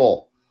Lord,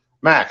 people.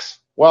 Max,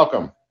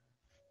 welcome.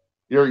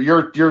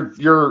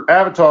 Your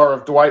avatar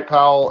of Dwight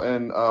Powell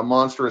and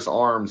monstrous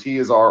arms. He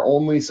is our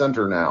only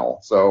center now,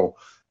 so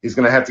he's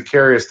going to have to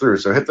carry us through.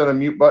 So hit that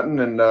unmute button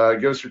and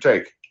give us your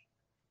take.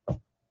 All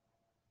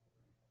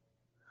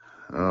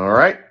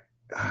right.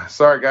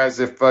 Sorry, guys.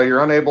 If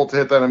you're unable to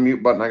hit that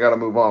unmute button, I got to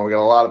move on. We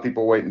got a lot of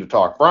people waiting to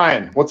talk.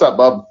 Brian, what's up,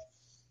 bub?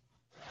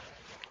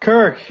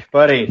 Kirk,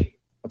 buddy,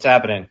 what's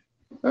happening?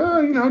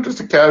 Just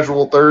a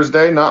casual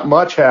Thursday. Not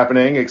much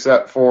happening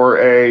except for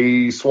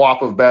a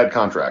swap of bad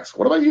contracts.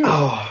 What about you?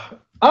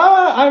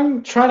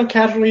 I'm trying to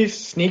casually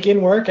sneak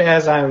in work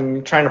as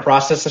I'm trying to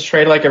process this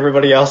trade like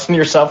everybody else and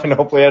yourself, and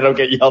hopefully I don't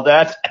get yelled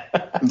at.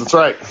 That's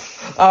right.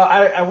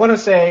 I want to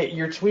say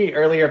your tweet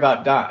earlier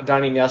about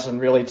Donnie Nelson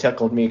really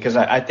tickled me because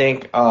I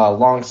think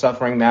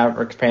long-suffering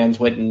Mavericks fans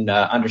wouldn't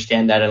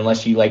understand that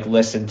unless you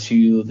listen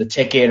to the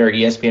Ticket or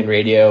ESPN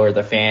Radio or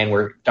the Fan,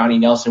 where Donnie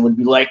Nelson would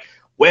be like,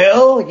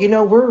 well,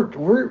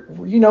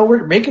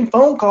 we're making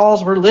phone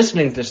calls, we're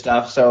listening to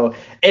stuff. So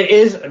it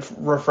is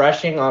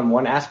refreshing on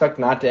one aspect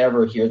not to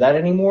ever hear that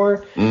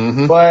anymore.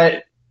 Mm-hmm.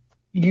 But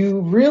you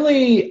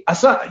really,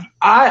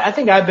 I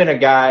think I've been a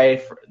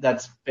guy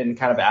that's been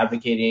kind of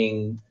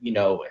advocating,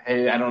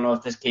 hey, I don't know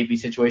if this KP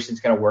situation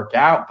is going to work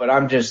out, but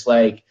I'm just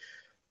like,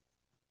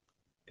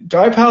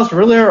 Dwight Powell's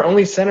really our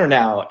only center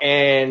now.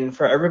 And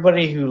for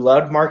everybody who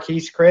loved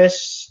Marquise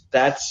Chris,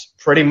 that's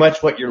pretty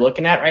much what you're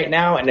looking at right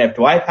now. And if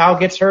Dwight Powell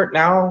gets hurt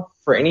now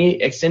for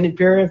any extended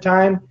period of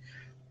time,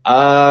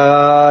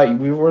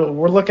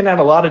 we're looking at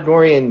a lot of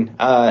Dorian.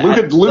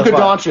 Luka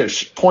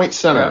Doncic, point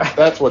center.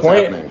 That's what's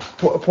happening.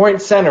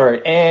 Point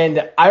center.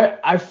 And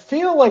I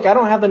feel like I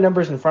don't have the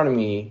numbers in front of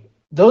me.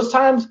 Those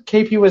times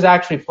KP was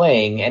actually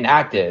playing and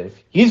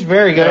active. He's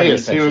very good.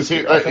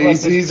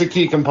 He's a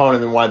key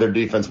component in why their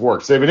defense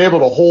works. They've been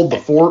able to hold the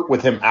fort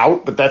with him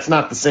out, but that's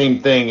not the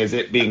same thing as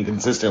it being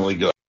consistently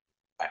good.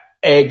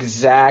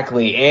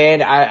 Exactly.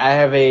 And I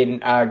have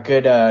a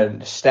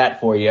good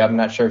stat for you. I'm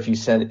not sure if you've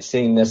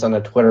seen this on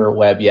the Twitter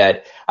web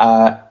yet.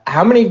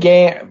 How many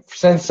games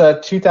since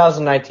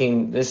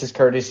 2019, this is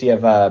courtesy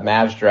of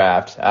Mavs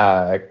Draft,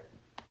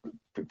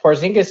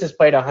 Porzingis has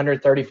played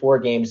 134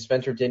 games.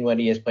 Spencer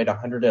Dinwiddie has played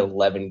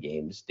 111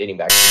 games dating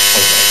back to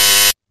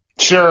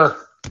 2019.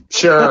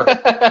 Sure.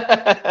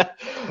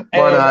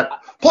 Why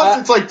not? Plus,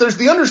 it's like there's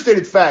the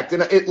understated fact,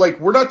 and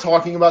we're not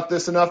talking about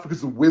this enough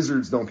because the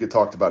Wizards don't get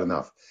talked about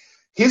enough.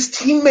 His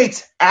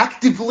teammates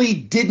actively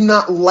did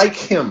not like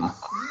him.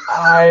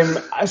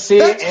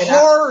 That's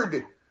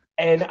hard.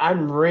 And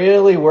I'm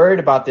really worried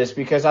about this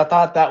because I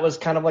thought that was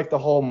kind of like the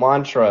whole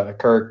mantra,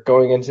 Kirk,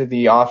 going into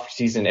the off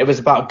season. It was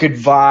about good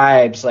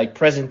vibes, like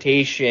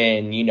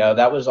presentation,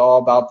 that was all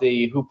about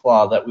the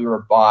hoopla that we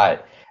were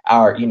bought.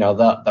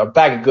 The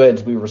bag of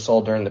goods we were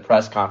sold during the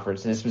press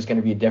conference. This was going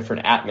to be a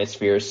different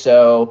atmosphere.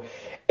 So,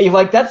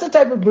 that's the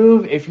type of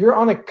move. If you're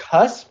on a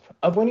cusp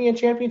of winning a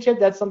championship,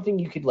 that's something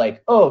you could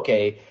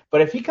okay.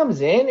 But if he comes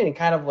in and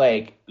kind of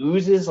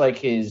oozes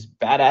his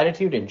bad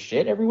attitude and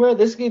shit everywhere,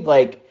 this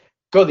could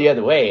go the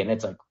other way. And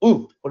it's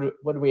ooh,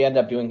 what do we end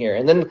up doing here?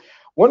 And then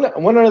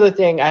one other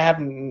thing I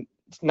have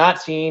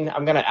not seen,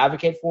 I'm going to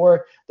advocate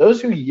for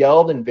those who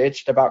yelled and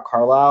bitched about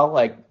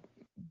Carlisle,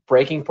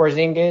 breaking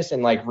Porzingis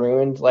and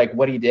ruined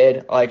what he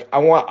did. I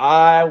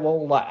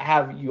will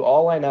have you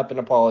all line up and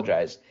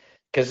apologize,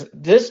 because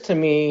this to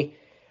me,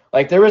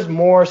 there was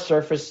more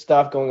surface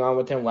stuff going on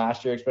with him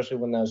last year, especially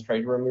when those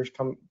trade rumors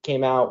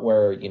came out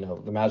where the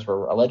Mavs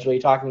were allegedly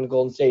talking to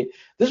Golden State.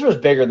 This was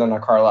bigger than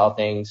a Carlisle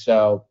thing.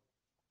 So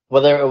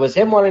whether it was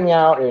him wanting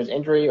out or his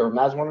injury or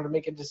Mavs wanted to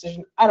make a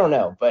decision, I don't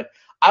know. But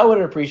I would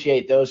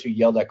appreciate those who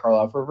yelled at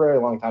Carlisle for a very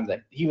long time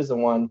that he was the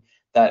one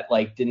that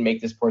didn't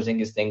make this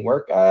Porzingis thing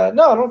work. No,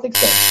 I don't think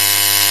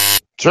so.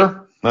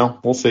 Sure.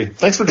 Well, we'll see.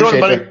 Thanks for joining,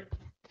 buddy.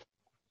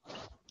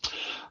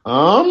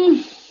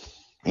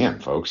 Man,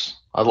 folks,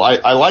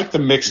 I like the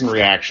mix and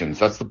reactions.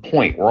 That's the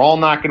point. We're all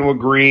not going to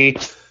agree.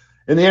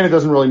 In the end, it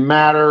doesn't really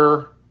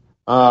matter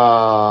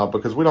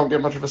because we don't get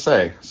much of a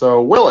say.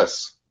 So,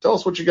 Willis, tell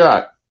us what you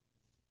got.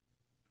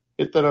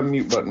 Hit that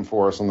unmute button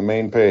for us on the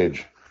main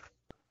page.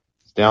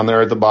 It's down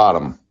there at the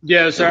bottom.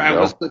 Yeah, sorry, I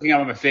was clicking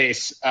on my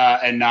face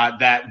and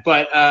not that.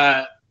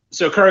 But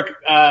so, Kirk,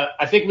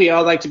 I think we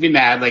all like to be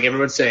mad, like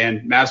everyone's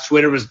saying. Mavs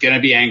Twitter was going to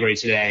be angry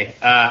today.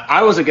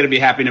 I wasn't going to be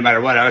happy no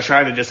matter what. I was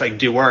trying to just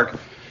do work.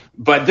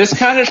 But this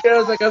kind of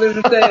shows, like others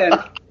are saying,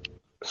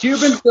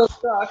 Cuban still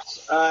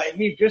sucks.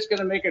 He's just going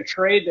to make a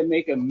trade to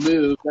make a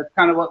move. That's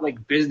kind of what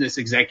business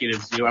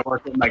executives do. I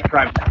work in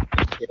private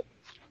equity.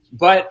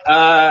 But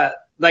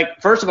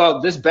first of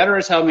all, this better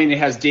as hell mean he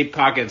has deep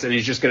pockets and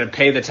he's just going to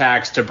pay the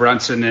tax to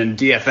Brunson and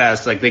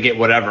DFS. They get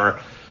whatever.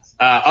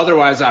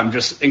 Otherwise, I'm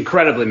just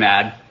incredibly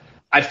mad.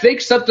 I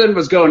think something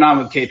was going on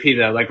with KP,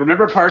 though.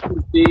 Remember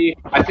Parsons B?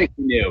 I think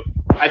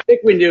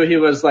we knew he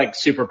was,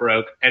 super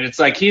broke. And it's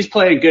he's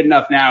playing good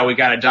enough now. We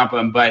got to dump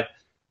him. But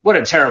what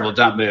a terrible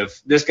dump move.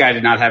 This guy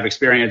did not have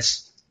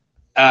experience.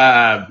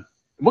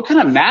 What kind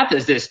of math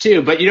is this,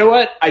 too? But you know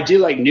what? I do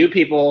like new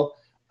people.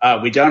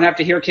 We don't have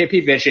to hear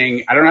KP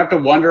bitching. I don't have to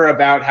wonder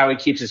about how he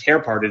keeps his hair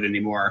parted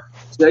anymore.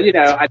 So,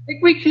 I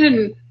think we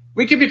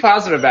can be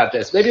positive about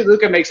this. Maybe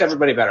Luka makes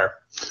everybody better.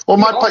 Well,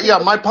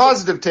 my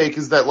positive take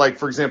is that,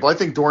 for example, I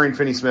think Dorian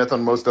Finney-Smith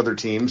on most other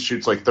teams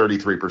shoots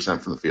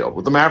 33% from the field.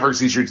 With the Mavericks,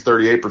 he shoots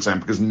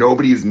 38% because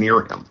nobody is near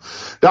him.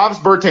 Davis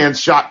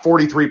Bertans shot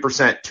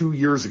 43% 2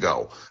 years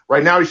ago.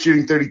 Right now, he's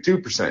shooting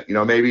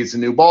 32%. Maybe it's a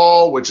new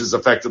ball, which has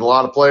affected a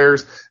lot of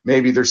players.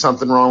 Maybe there's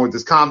something wrong with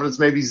his confidence.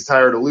 Maybe he's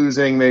tired of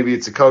losing. Maybe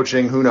it's a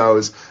coaching. Who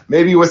knows?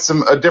 Maybe with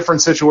a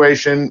different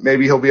situation,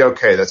 maybe he'll be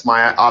okay. That's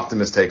my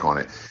optimist take on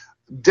it.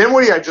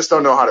 Dinwiddie, I just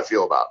don't know how to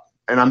feel about.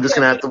 And I'm just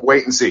going to have to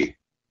wait and see.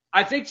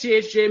 I think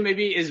THJ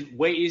maybe is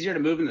way easier to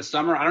move in the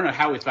summer. I don't know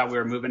how we thought we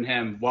were moving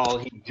him while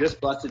he just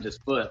busted his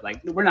foot.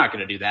 We're not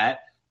going to do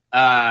that.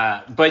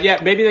 But yeah,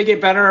 maybe they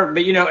get better.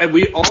 But and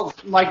we all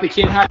like the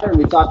kid hire, and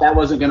we thought that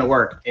wasn't going to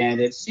work,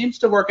 and it seems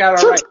to work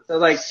out all right.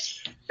 So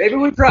maybe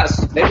we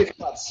trust. Maybe it's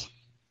us.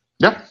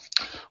 Yep.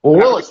 Well,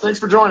 Willis, thanks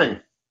for joining.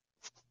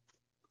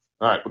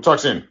 All right, we'll talk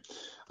soon.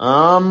 We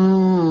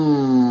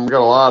got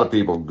a lot of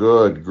people.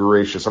 Good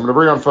gracious. I'm going to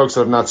bring on folks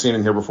that I've not seen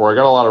in here before. I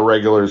got a lot of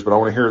regulars, but I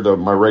want to hear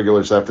my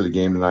regulars after the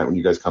game tonight when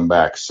you guys come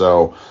back.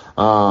 So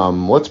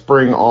let's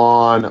bring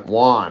on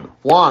Juan.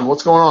 Juan,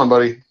 what's going on,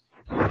 buddy?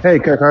 Hey,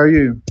 Kirk, how are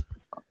you?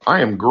 I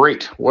am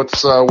great. What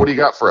do you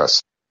got for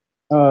us?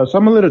 So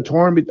I'm a little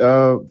torn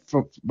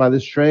by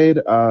this trade.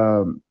 This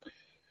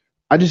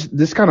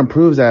kind of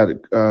proves that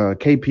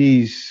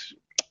KP's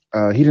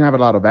he didn't have a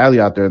lot of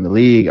value out there in the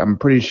league. I'm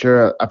pretty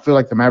sure. I feel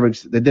like the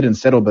Mavericks, they didn't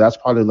settle, but that's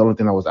probably the only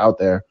thing that was out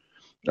there.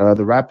 The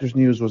Raptors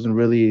news wasn't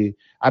really.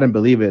 I didn't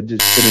believe it. It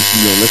just didn't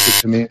seem realistic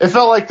to me. It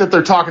felt like that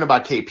they're talking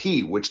about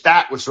KP, which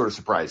that was sort of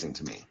surprising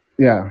to me.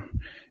 Yeah.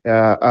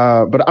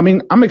 But I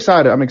mean, I'm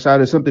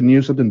excited. Something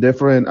new, something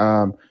different.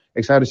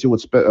 Excited to see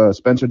what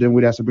Spencer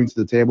Dinwiddie has to bring to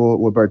the table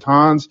with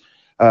Bertans.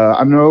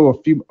 I know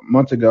a few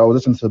months ago, I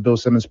listened to the Bill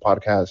Simmons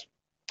podcast,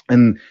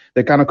 and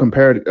they kind of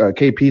compared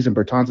KP's and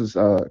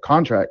Bertans'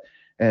 contract.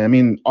 And I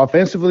mean,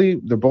 offensively,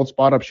 they're both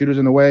spot-up shooters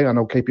in a way. I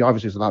know KP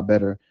obviously is a lot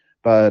better,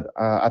 but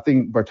I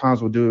think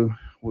Bertans will do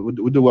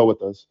well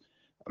with us.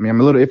 I mean,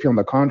 I'm a little iffy on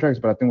the contracts,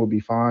 but I think we'll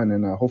be fine,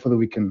 and hopefully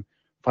we can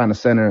find a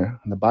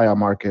center in the buyout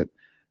market,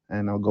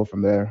 and I'll go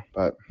from there.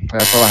 But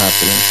that's all I have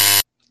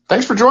today.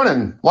 Thanks for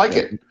joining. Like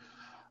it.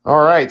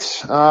 All right.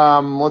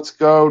 Let's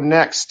go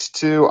next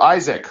to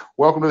Isaac.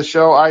 Welcome to the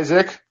show,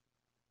 Isaac.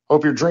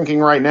 Hope you're drinking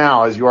right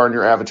now as you are in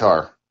your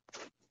avatar.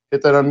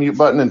 Hit that unmute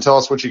button and tell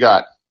us what you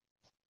got.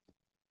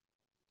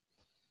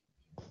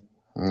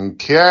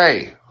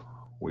 Okay.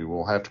 we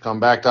will have to come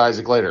back to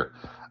Isaac later.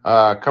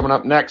 Coming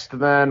up next,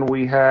 then,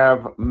 we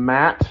have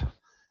Matt.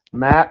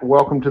 Matt,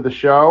 welcome to the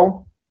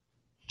show.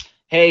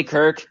 Hey,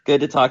 Kirk.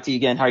 Good to talk to you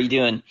again. How are you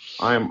doing?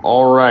 I am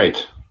all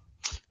right.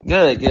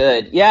 Good.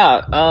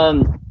 Yeah,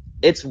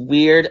 it's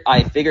weird.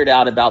 I figured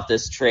out about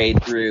this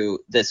trade through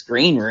this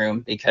green room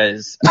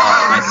because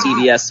my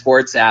CBS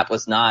Sports app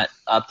was not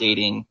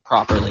updating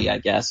properly, I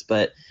guess.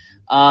 But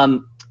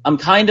I'm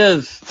still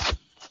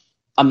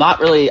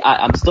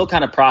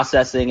kind of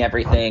processing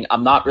everything.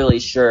 I'm not really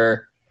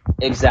sure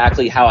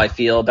exactly how I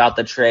feel about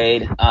the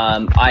trade.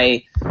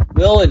 I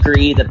will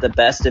agree that the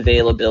best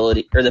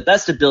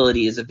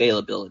ability is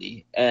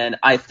availability. And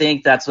I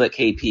think that's what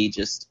KP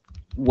just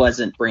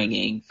wasn't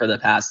bringing for the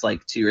past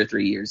 2 or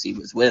 3 years he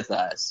was with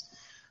us.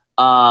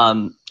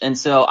 And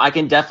so I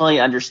can definitely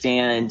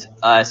understand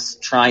us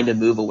trying to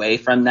move away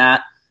from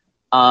that.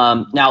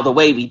 Now the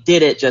way we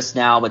did it just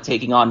now with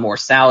taking on more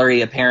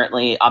salary,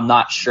 apparently, I'm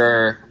not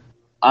sure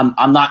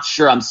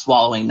I'm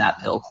swallowing that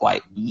pill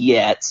quite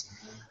yet.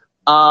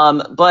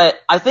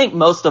 But I think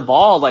most of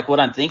all,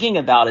 what I'm thinking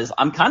about is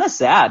I'm kind of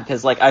sad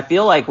because I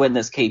feel like when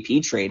this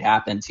KP trade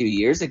happened 2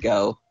 or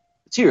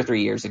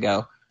 3 years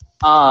ago,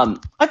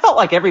 I felt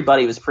like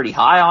everybody was pretty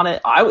high on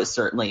it. I was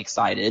certainly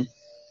excited.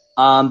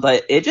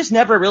 But it just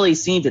never really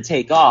seemed to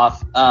take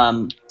off,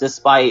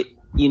 despite,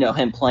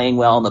 him playing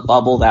well in the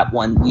bubble that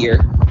 1 year.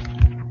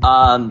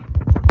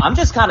 I'm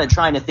just kind of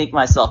trying to think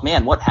myself,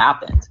 man, what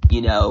happened,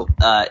 in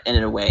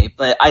a way.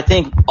 But I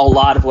think a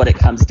lot of what it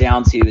comes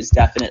down to is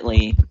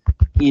definitely,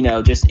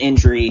 just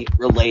injury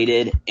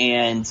related.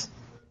 And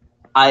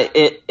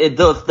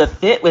the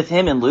fit with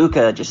him and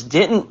Luka just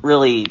didn't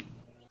really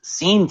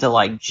seem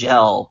to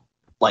gel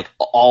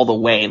all the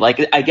way.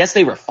 I guess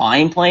they were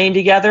fine playing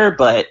together,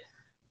 but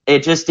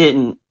it just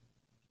didn't.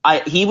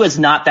 He was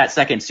not that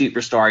second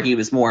superstar. He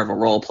was more of a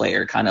role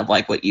player, kind of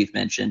like what you've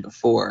mentioned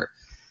before.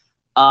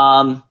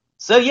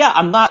 So yeah,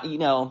 I'm not,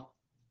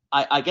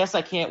 I guess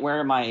I can't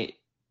wear my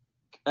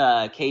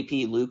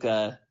KP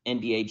Luka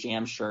NBA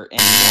Jam shirt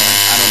anymore.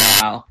 I don't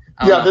know how.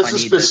 Yeah, this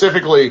is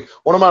specifically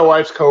one of my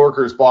wife's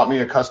coworkers bought me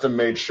a custom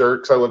made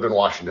shirt because I lived in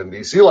Washington,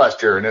 D.C.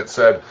 last year, and it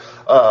said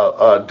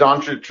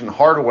Doncic and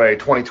Hardaway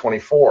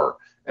 2024.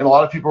 And a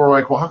lot of people were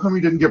like, well, how come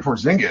you didn't get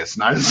Porzingis?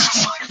 And I was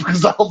just like,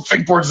 because I don't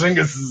think Porzingis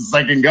is the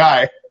second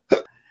guy.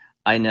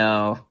 I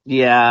know.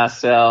 Yeah,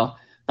 so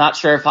not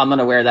sure if I'm going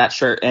to wear that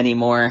shirt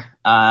anymore.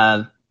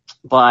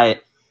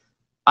 But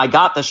I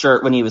got the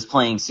shirt when he was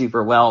playing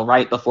super well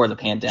right before the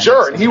pandemic.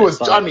 Sure, and he was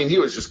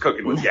just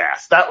cooking with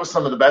gas. That was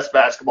some of the best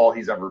basketball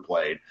he's ever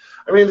played.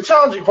 I mean, the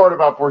challenging part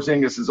about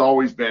Porzingis has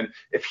always been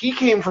if he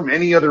came from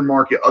any other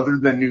market other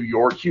than New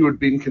York, he would have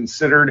been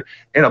considered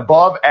an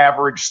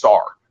above-average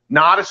star.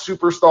 Not a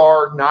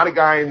superstar, not a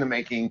guy in the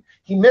making.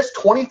 He missed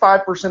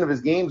 25% of his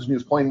games when he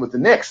was playing with the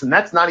Knicks, and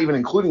that's not even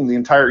including the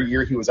entire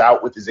year he was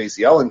out with his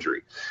ACL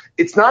injury.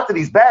 It's not that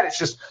he's bad. It's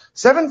just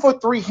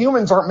 7'3"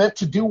 humans aren't meant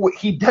to do what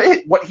he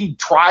did, what he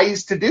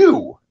tries to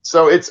do.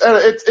 So it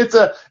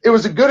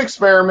was a good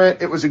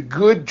experiment. It was a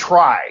good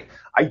try.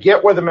 I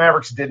get why the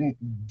Mavericks did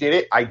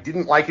it. I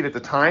didn't like it at the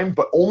time,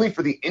 but only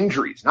for the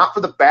injuries, not for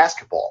the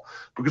basketball.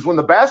 Because when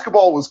the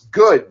basketball was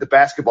good, the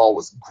basketball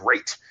was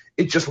great.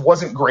 It just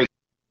wasn't great.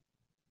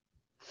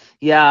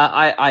 Yeah,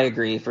 I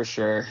agree for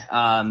sure.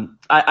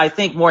 I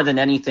think more than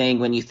anything,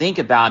 when you think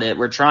about it,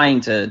 we're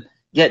trying to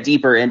get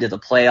deeper into the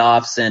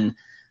playoffs. And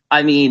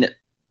I mean,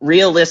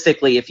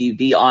 realistically, if you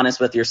be honest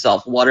with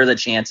yourself, what are the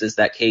chances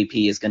that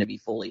KP is going to be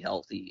fully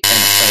healthy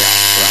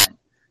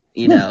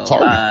in the playoffs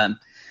run?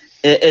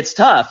 It's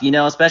tough,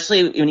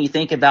 especially when you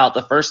think about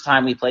the first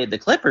time we played the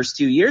Clippers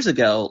 2 years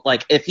ago.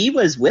 If he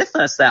was with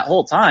us that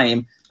whole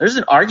time, there's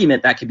an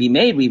argument that could be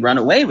made we run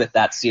away with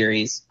that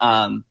series.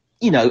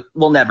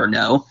 We'll never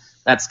know.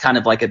 That's kind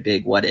of like a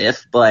big what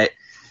if, but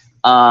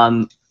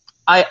I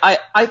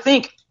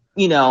think,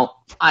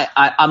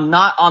 I'm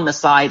not on the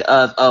side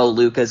of,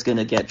 Luka's going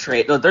to get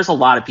traded. There's a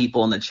lot of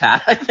people in the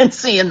chat I've been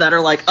seeing that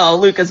are like, oh,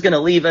 Luka's going to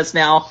leave us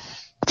now.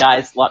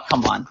 Guys,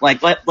 come on.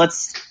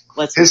 Let's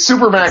his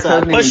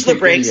Supermax push the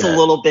brakes a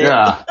little bit.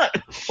 Yeah.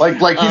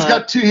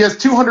 He has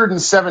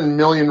 207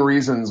 million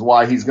reasons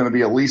why he's going to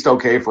be at least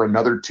okay for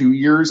another 2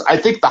 years. I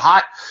think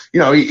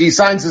he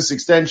signs this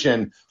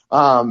extension.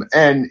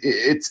 And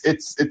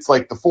it's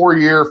like the 4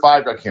 year, 5,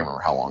 I can't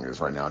remember how long it is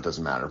right now. It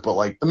doesn't matter.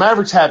 But the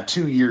Mavericks have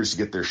 2 years to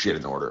get their shit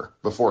in order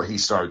before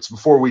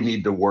we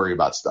need to worry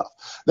about stuff.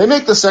 They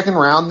make the second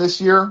round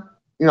this year.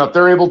 If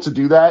they're able to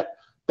do that,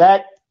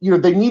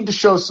 they need to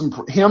show some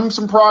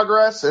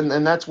progress,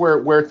 and that's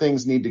where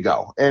things need to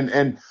go.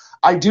 And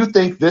I do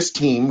think this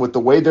team, with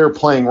the way they're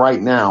playing right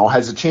now,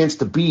 has a chance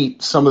to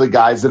beat some of the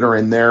guys that are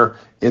in their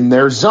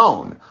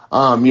zone.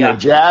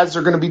 Jazz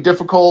are going to be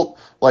difficult.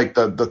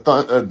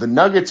 The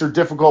Nuggets are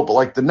difficult,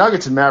 but the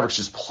Nuggets and Mavericks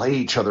just play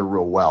each other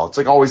real well. It's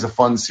always a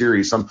fun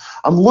series. I'm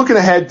looking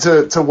ahead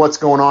to what's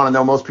going on. I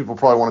know most people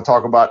probably want to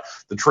talk about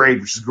the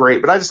trade, which is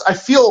great, but I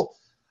feel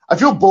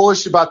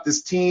bullish about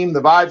this team.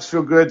 The vibes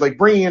feel good.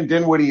 Bringing in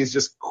Dinwiddie is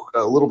just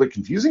a little bit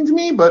confusing to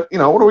me, but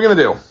what are we going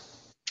to do?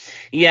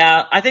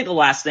 Yeah, I think the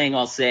last thing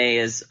I'll say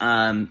is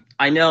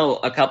I know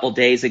a couple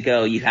days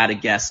ago you had a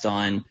guest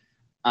on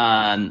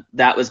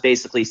that was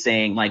basically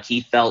saying like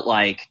he felt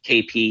like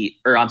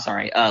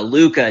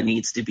Luka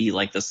needs to be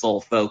like the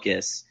sole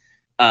focus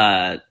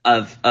of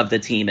the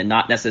team and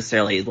not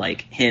necessarily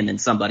like him and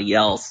somebody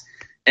else.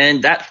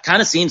 And that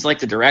kind of seems like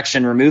the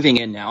direction we're moving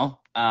in now.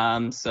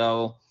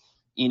 So,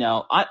 you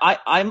know,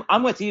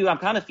 I'm with you. I'm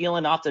kind of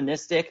feeling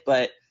optimistic,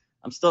 but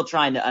I'm still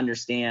trying to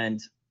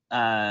understand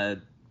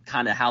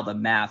kind of how the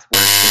math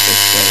works with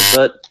this trade.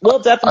 But we'll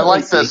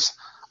definitely see.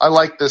 I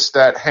like this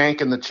stat.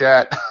 Hank in the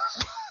chat.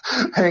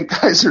 Hank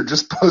Kaiser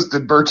just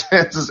posted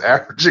Bertans is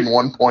averaging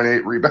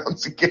 1.8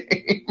 rebounds a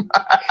game.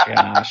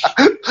 Gosh.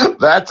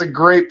 That's a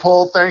great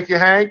pull. Thank you,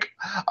 Hank.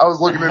 I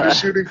was looking at his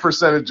shooting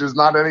percentages,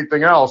 not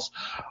anything else.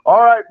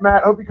 All right,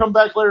 Matt. Hope you come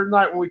back later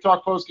tonight when we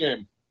talk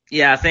post-game.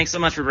 Yeah, thanks so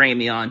much for bringing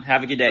me on.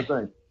 Have a good day.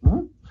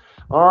 Mm-hmm.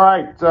 All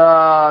right,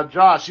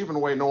 Josh, you've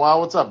been waiting a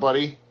while. What's up,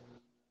 buddy?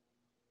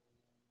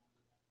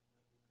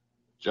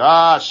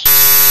 Josh.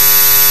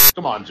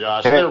 Come on,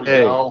 Josh. There we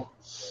go.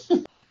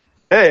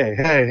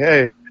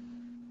 Hey.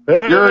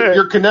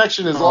 Your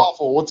connection is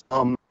awful. What's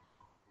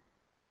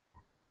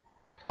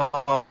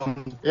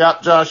Yeah,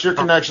 Josh, your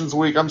connection's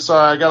weak. I'm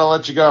sorry. I got to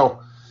let you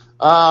go.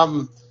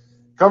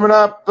 Coming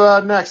up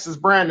next is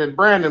Brandon.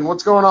 Brandon,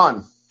 what's going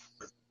on?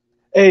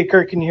 Hey,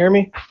 Kurt, can you hear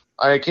me?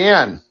 I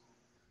can.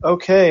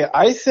 Okay,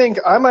 I think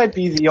I might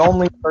be the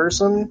only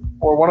person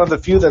or one of the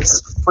few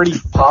that's pretty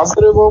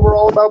positive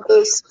overall about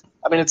this.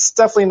 I mean, it's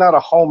definitely not a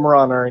home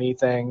run or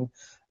anything,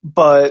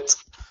 but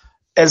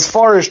as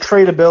far as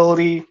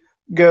tradability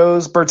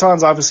goes,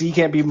 Bertans, obviously, he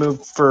can't be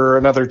moved for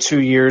another 2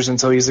 years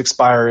until he's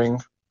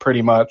expiring,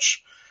 pretty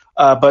much.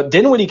 But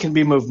Dinwiddie can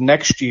be moved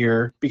next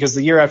year because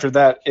the year after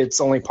that, it's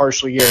only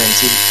partially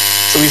guaranteed.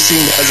 So we've seen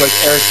guys like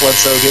Eric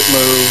Bledsoe get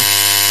moved,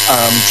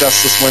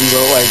 Justice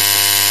Winslow, like,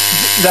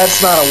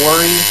 that's not a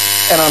worry.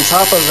 And on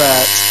top of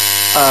that,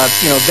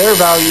 their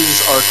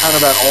values are kind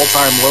of at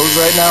all-time lows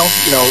right now.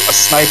 You know, a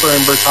sniper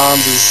in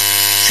Bertans is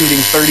shooting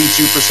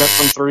 32%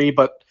 from three,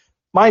 but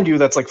mind you,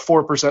 that's like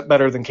 4%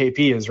 better than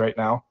KP is right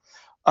now.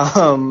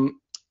 And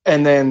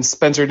then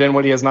Spencer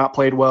Dinwiddie has not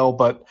played well,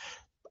 but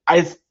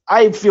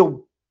I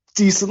feel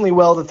decently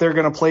well that they're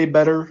going to play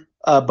better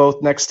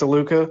both next to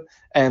Luka.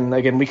 And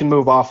again, we can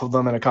move off of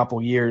them in a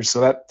couple years.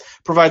 So that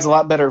provides a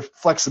lot better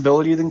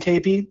flexibility than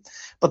KP.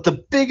 But the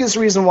biggest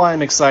reason why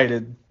I'm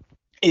excited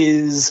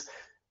is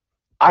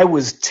I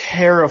was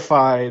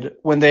terrified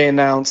when they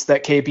announced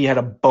that KP had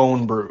a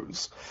bone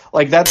bruise.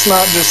 Like, that's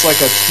not just like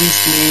a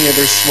tweaked knee or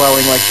they're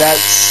swelling. Like, that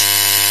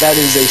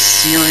is a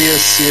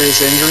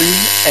serious injury.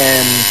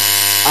 And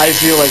I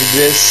feel like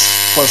this,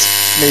 plus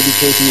maybe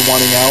KP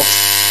wanting out,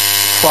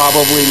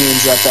 probably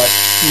means that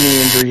knee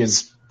injury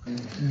is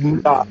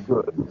not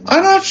good.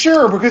 I'm not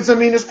sure because, I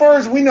mean, as far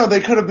as we know, they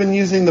could have been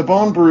using the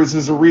bone bruise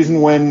as a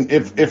reason when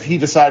if he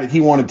decided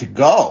he wanted to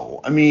go.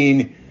 I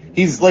mean,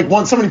 he's like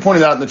somebody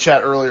pointed out in the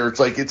chat earlier, it's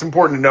like it's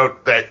important to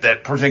note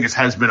that Porzingis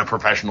has been a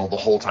professional the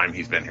whole time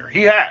he's been here.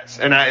 He has.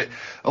 And a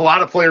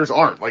lot of players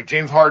aren't. Like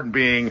James Harden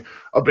being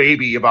a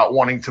baby about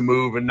wanting to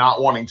move and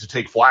not wanting to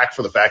take flack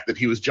for the fact that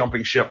he was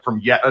jumping ship from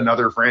yet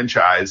another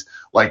franchise,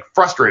 like,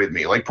 frustrated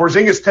me. Like,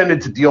 Porzingis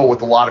tended to deal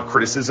with a lot of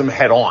criticism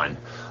head on.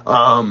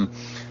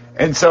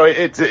 And so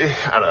I don't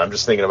know, I'm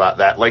just thinking about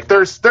that. Like,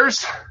 there's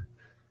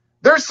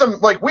some,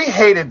 like, we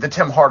hated the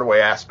Tim Hardaway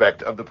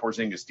aspect of the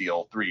Porzingis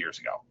deal 3 years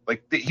ago.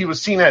 Like, he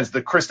was seen as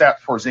the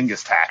Kristaps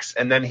Porzingis tax,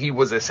 and then he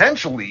was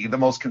essentially the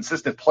most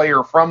consistent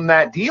player from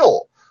that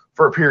deal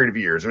for a period of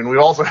years. I mean, we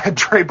also had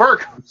Trey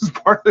Burke, who's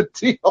part of the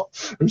deal,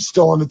 who's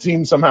still on the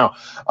team somehow.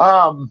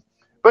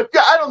 But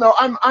yeah, I don't know.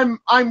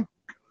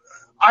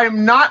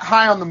 I'm not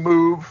high on the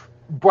move,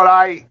 but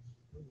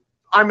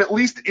I'm at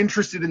least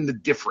interested in the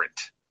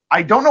different.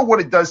 I don't know what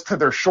it does to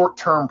their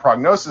short-term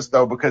prognosis,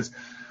 though, because,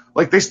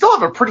 like, they still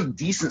have a pretty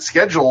decent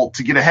schedule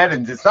to get ahead,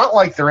 and it's not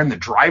like they're in the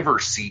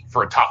driver's seat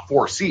for a top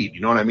 4 seed.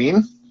 You know what I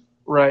mean?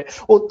 Right.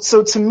 Well,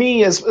 so to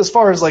me, as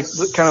far as, like,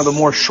 kind of the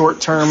more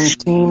short-term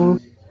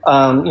team,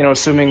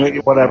 assuming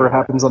that whatever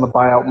happens on the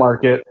buyout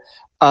market,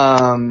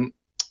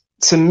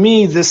 to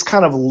me, this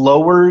kind of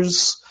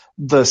lowers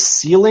the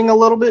ceiling a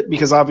little bit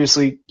because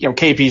obviously,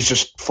 KP is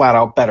just flat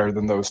out better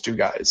than those two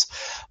guys.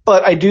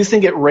 But I do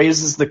think it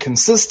raises the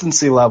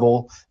consistency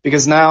level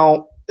because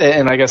now,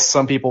 and I guess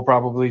some people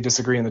probably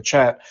disagree in the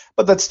chat,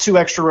 but that's 2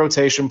 extra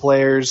rotation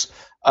players.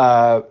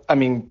 I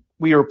mean,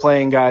 we are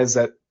playing guys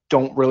that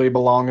don't really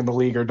belong in the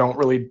league or don't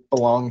really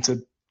belong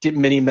to get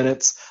many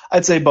minutes.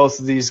 I'd say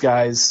both of these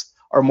guys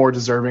are more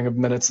deserving of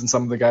minutes than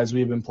some of the guys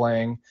we've been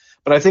playing.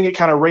 But I think it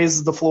kind of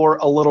raises the floor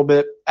a little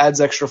bit, adds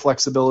extra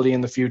flexibility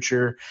in the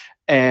future,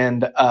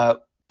 and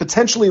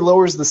potentially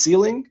lowers the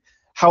ceiling.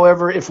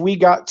 However, if we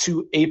got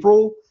to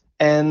April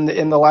and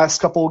in the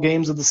last couple of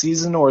games of the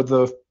season or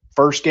the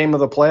first game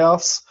of the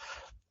playoffs,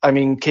 I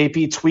mean,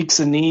 KP tweaks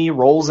a knee,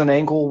 rolls an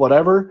ankle,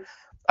 whatever,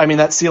 I mean,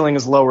 that ceiling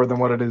is lower than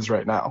what it is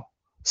right now.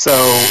 So,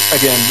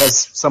 again,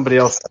 that's somebody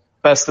else.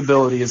 Best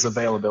ability is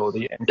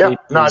availability. And yeah,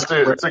 no,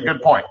 it's a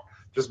good point.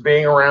 just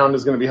being around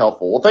is going to be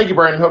helpful. Well, thank you,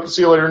 Brandon. Hope to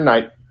see you later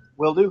tonight.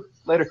 Will do.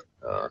 Later.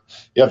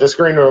 Yeah, this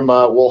green room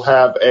will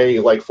have a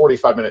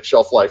 45-minute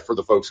shelf life for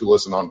the folks who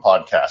listen on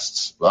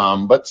podcasts.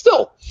 But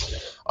still,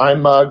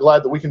 I'm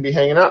glad that we can be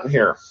hanging out in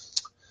here.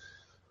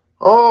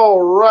 All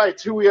right,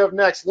 who we have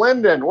next?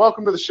 Lyndon,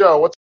 welcome to the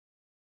show.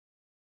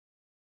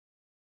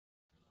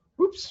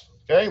 Oops.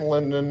 Okay,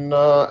 Lyndon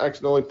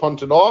accidentally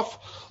punted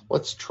off.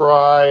 Let's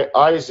try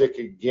Isaac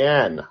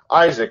again.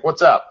 Isaac,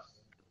 what's up?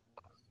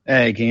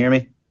 Hey, can you hear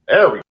me?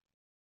 There we go.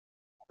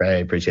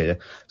 Great, appreciate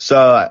it.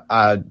 So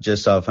I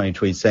just saw a funny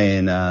tweet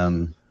saying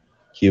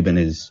Cuban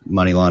is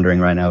money laundering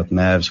right now with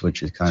Mavs,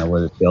 which is kind of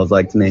what it feels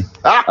like to me.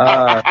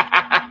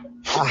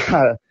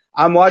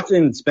 I'm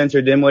watching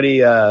Spencer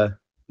Dinwiddie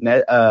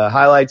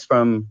highlights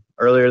from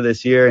earlier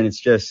this year, and it's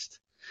just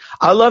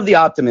I love the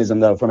optimism,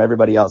 though, from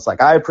everybody else.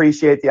 Like, I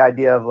appreciate the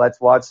idea of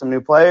let's watch some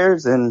new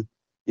players, and,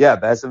 yeah,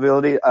 best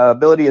ability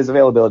is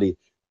availability.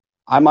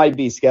 I might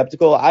be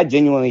skeptical. I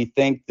genuinely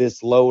think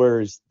this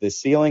lowers the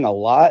ceiling a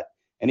lot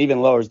and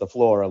even lowers the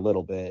floor a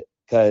little bit,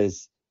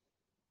 because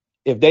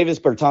if Davis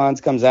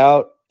Bertans comes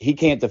out, he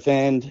can't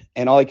defend,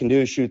 and all he can do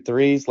is shoot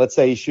threes. Let's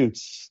say he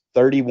shoots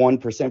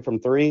 31% from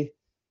three.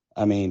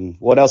 I mean,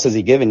 what else is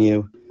he giving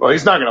you? Well,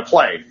 he's not going to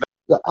play.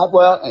 But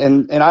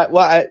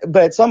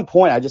at some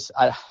point,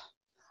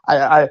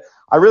 I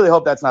really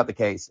hope that's not the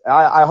case.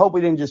 I hope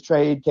we didn't just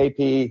trade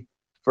KP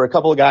for a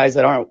couple of guys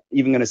that aren't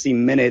even going to see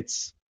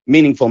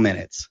meaningful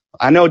minutes.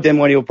 I know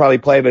Dinwiddie will probably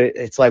play, but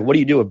it's like, what do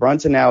you do with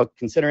Brunson now,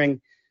 considering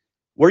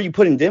where are you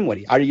putting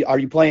Dinwiddie? Are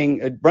you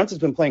playing? Brunson's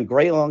been playing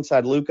great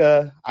alongside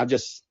Luka. I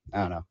don't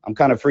know. I'm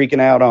kind of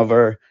freaking out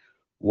over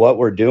what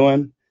we're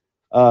doing.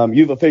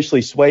 You've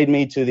officially swayed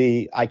me to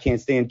the I can't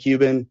stand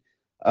Cuban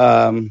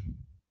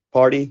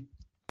party.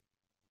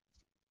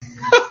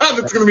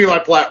 That's going to be my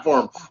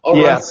platform. All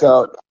yeah. right.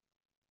 So,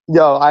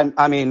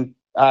 I mean,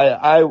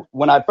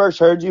 when I first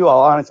heard you,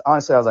 honestly,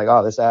 I was like,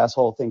 oh, this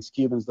asshole thinks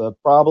Cuban's the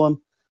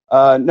problem.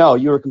 No,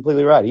 you were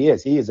completely right. He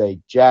is. He is a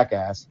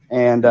jackass.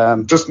 And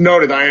just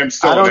noted, I am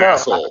still an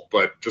asshole,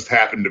 but just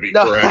happened to be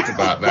correct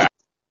about that.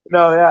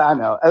 No, yeah, I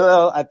know.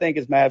 Well, I think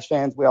as Mavs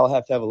fans, we all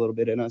have to have a little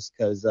bit in us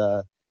because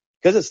of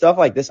stuff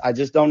like this. I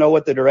just don't know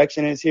what the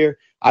direction is here.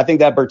 I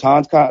think that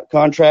Bertans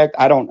contract,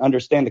 I don't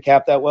understand the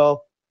cap that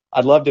well.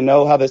 I'd love to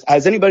know how this –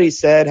 has anybody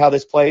said how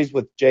this plays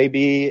with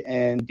JB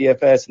and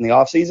DFS in the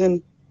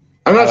offseason?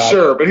 I'm not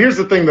sure, but here's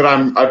the thing that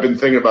I've been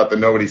thinking about that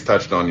nobody's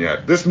touched on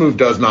yet. This move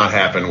does not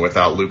happen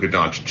without Luka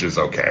Doncic is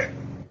okay.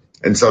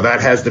 And so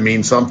that has to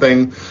mean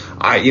something.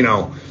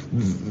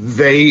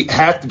 They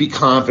have to be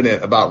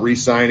confident about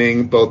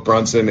re-signing both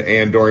Brunson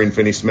and Dorian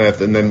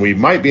Finney-Smith, and then we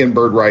might be in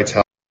bird rights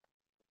hell.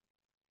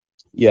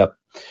 Yep.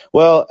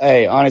 Well,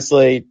 hey,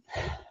 honestly,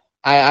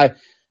 I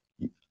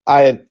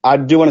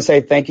do want to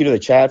say thank you to the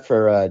chat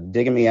for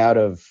digging me out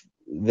of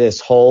this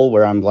hole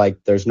where I'm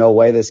like, there's no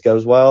way this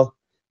goes well,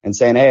 and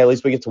saying, hey, at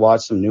least we get to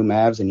watch some new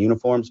Mavs and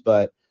uniforms.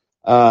 But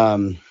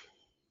I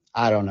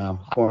don't know,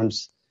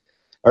 uniforms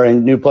or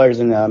new players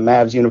in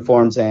Mavs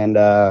uniforms, and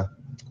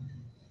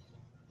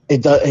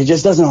it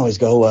just doesn't always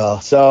go well.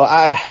 So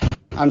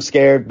I'm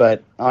scared,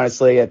 but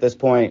honestly, at this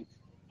point,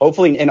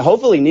 hopefully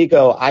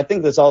Nico, I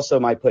think this also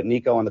might put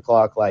Nico on the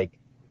clock. Like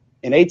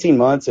in 18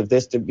 months, if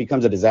this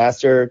becomes a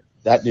disaster,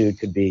 that dude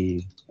could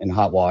be in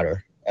hot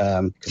water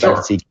because I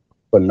can see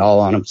putting it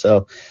all on him.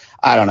 So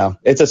I don't know.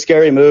 It's a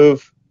scary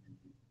move.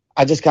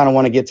 I just kind of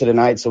want to get to the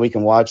night so we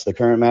can watch the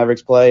current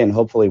Mavericks play and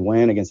hopefully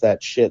win against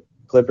that shit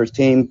Clippers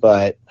team.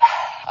 But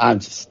I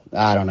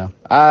don't know.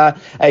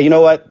 Hey, you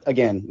know what?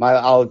 Again,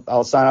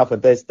 I'll sign off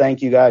with this.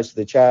 Thank you guys to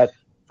the chat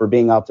for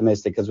being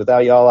optimistic, because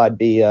without y'all, I'd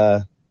be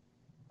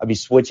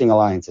switching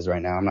alliances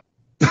right now. I'm not.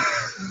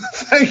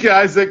 Thank you,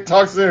 Isaac.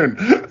 Talk soon.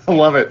 I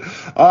love it.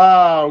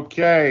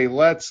 Okay,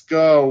 let's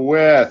go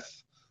with.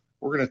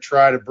 We're going to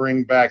try to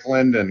bring back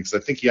Lyndon because I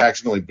think he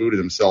accidentally booted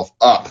himself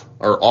up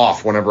or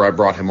off whenever I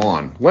brought him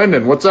on.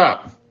 Lyndon, what's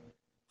up?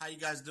 How you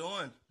guys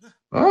doing?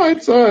 Oh,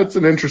 it's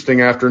an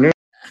interesting afternoon.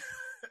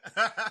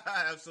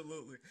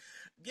 Absolutely.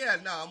 Yeah,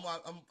 no,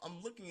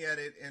 I'm looking at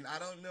it, and I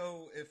don't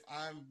know if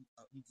I'm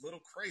a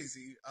little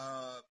crazy,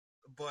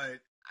 but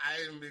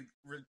I am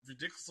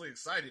ridiculously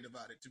excited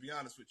about it, to be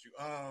honest with you.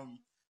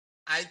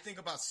 I think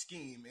about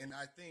scheme, and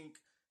I think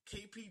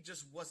KP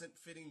just wasn't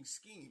fitting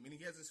scheme, and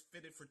he hasn't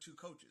fitted for two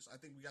coaches. I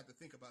think we got to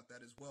think about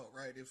that as well,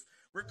 right? If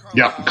Rick Carlisle,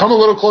 yeah, come a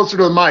little closer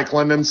to the mic,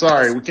 Lyndon.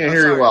 Sorry, we can't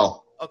hear you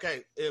well.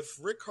 Okay, if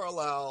Rick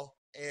Carlisle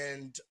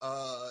and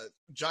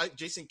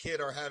Jason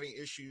Kidd are having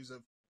issues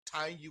of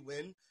tying you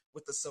in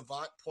with the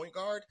savant point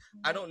guard,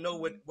 I don't know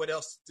what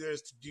else there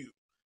is to do.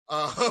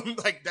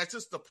 Like, that's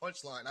just the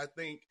punchline. I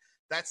think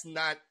that's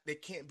not, they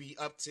can't be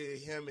up to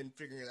him in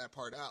figuring that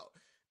part out.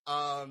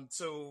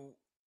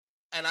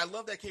 And I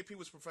love that KP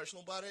was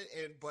professional about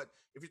it. But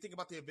if you think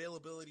about the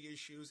availability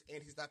issues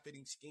and he's not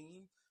fitting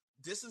scheme,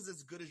 this is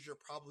as good as you're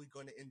probably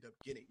going to end up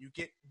getting. You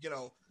get,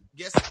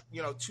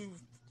 two,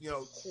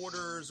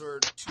 quarters or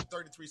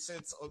 2.33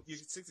 cents, you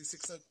get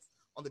 66 cents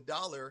on the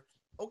dollar.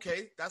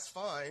 Okay, that's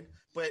fine.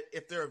 But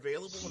if they're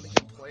available and they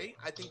can play,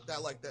 I think that I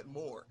like that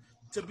more.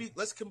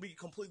 let's be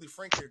completely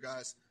frank here,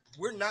 guys.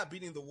 We're not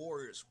beating the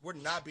Warriors. We're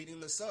not beating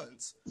the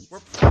Suns.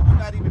 We're probably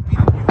not even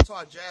beating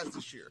Utah Jazz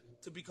this year,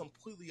 to be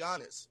completely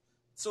honest.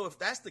 So if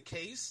that's the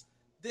case,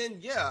 then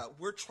yeah,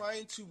 we're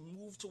trying to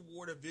move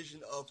toward a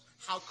vision of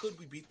how could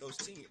we beat those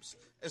teams.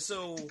 And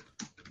so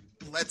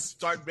let's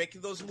start making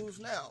those moves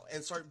now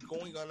and start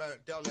going down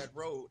that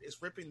road.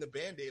 It's ripping the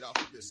Band-Aid off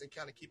of this and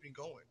kind of keeping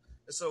going.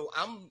 And so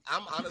I'm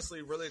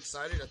honestly really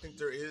excited. I think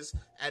there is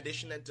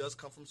addition that does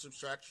come from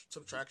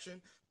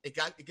subtraction. It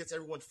gets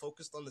everyone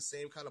focused on the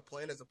same kind of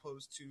plan as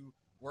opposed to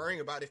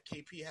worrying about if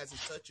KP has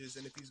his touches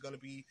and if he's going to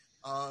be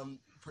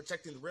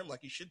protecting the rim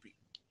like he should be.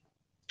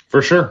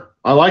 For sure.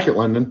 I like it,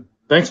 Lyndon.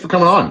 Thanks for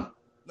coming on.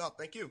 No,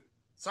 thank you.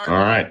 Sorry. All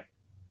right.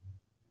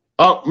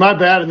 Oh, my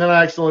bad. And then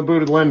I accidentally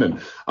booted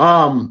Lyndon.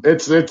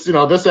 It's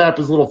this app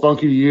is a little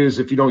funky to use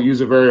if you don't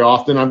use it very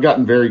often. I've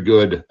gotten very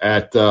good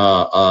at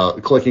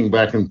clicking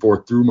back and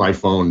forth through my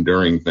phone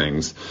during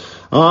things.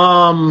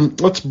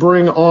 Let's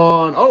bring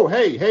on. Oh,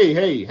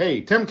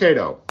 hey, Tim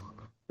Cato.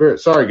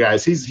 Sorry,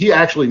 guys. He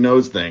actually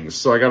knows things,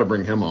 so I got to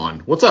bring him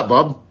on. What's up,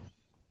 bub?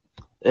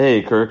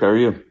 Hey, Kirk. How are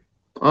you?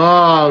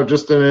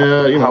 Just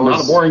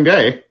not a boring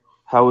day.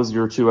 How was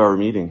your 2-hour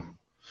meeting?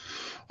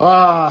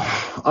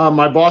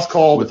 My boss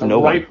called. With no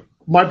one.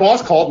 My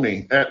boss called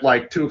me at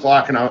like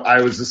 2:00, and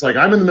I was just like,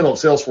 I'm in the middle of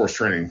Salesforce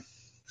training.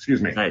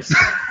 Excuse me. Nice.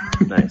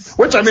 Nice.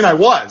 Which I mean, I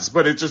was,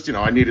 but it's just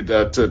I needed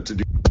to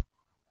do.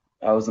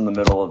 I was in the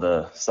middle of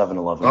the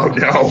 7-Eleven. Oh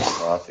no!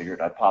 So I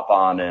figured I'd pop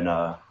on, and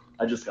I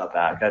just got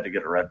back. I had to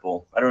get a Red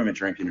Bull. I don't even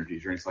drink energy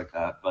drinks like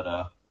that,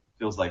 but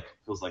feels like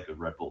a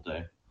Red Bull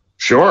day.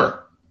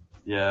 Sure.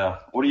 Yeah.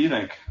 What do you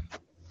think?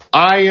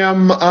 I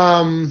am.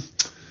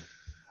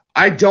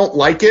 I don't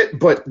like it,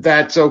 but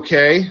that's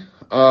okay.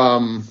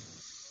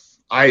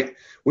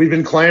 We've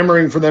been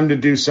clamoring for them to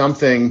do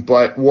something,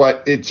 but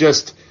what this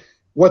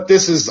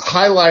has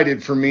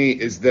highlighted for me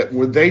is that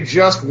they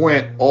just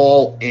went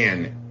all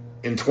in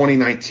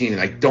 2019,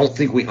 and I don't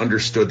think we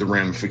understood the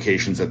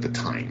ramifications at the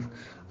time.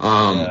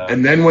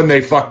 And then when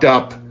they fucked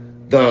up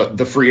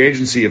the free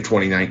agency of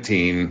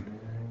 2019,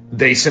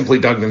 they simply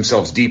dug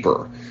themselves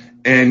deeper.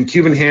 And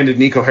Cuban handed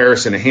Nico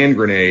Harrison a hand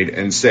grenade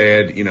and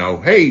said,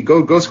 hey,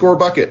 go score a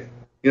bucket,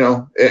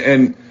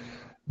 and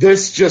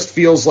this just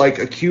feels like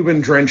a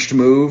Cuban-drenched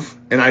move,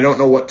 and I don't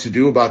know what to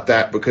do about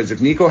that, because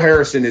if Nico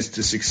Harrison is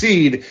to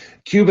succeed,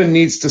 Cuban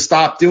needs to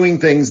stop doing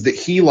things that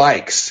he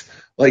likes.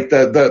 Like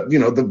the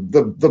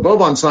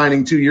Boban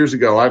signing 2 years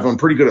ago, I've on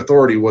pretty good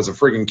authority, was a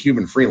friggin'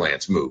 Cuban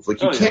freelance move.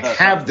 Like you can't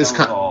have this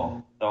kind.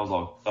 That was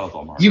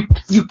all Mark.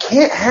 You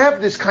can't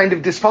have this kind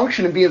of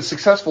dysfunction and be a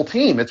successful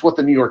team. It's what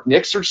the New York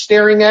Knicks are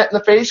staring at in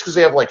the face because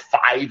they have like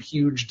 5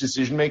 huge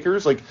decision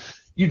makers. Like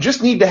you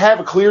just need to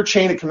have a clear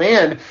chain of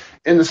command.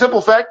 And the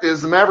simple fact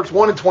is the Mavericks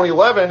won in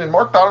 2011, and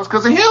Mark thought it was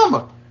because of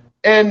him.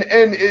 And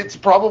it's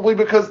probably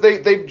because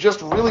they've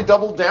just really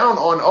doubled down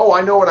on,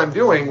 I know what I'm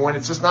doing, when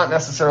it's just not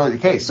necessarily the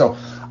case. So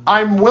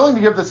I'm willing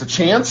to give this a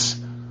chance,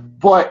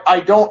 but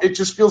it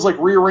just feels like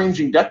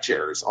rearranging deck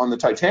chairs on the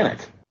Titanic.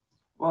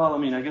 Well, I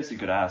mean, I guess you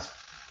could ask,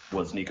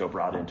 was Nico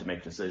brought in to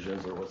make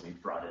decisions, or was he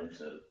brought in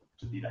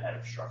to be the head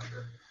of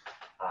structure?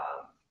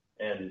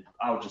 And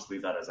I would just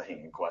leave that as a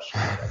hanging question.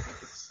 I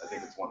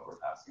think it's one worth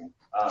asking.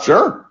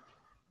 Sure.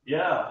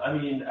 Yeah, I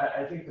mean,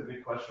 I think the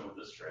big question with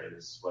this trade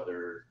is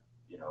whether,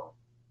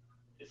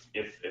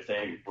 if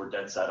they were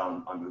dead set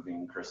on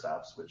moving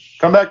Kristaps, which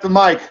come back to the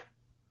mic.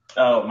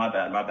 Oh, my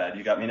bad.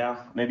 You got me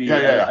now? Maybe.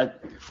 Yeah.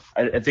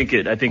 I think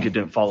it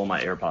didn't follow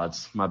my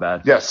AirPods. My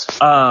bad. Yes.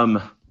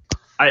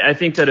 I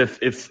think that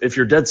if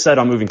you're dead set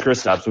on moving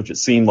Kristaps, which it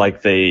seemed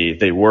like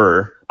they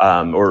were,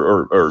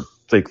 or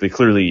they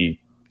clearly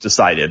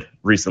decided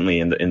recently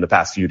in the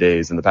past few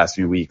days, in the past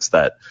few weeks,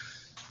 that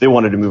they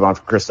wanted to move on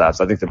from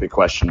Kristaps. I think the big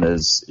question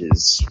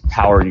is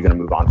how are you going to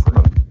move on from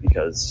him?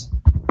 Because,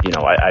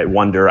 I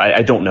wonder,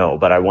 I don't know,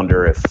 but I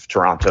wonder if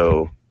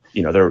Toronto,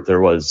 there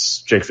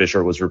was, Jake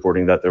Fisher was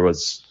reporting that there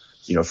was,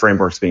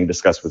 frameworks being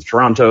discussed with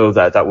Toronto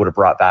that would have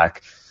brought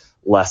back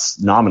less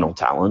nominal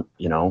talent,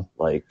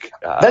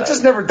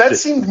 that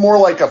seemed more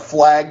like a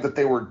flag that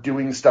they were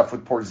doing stuff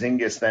with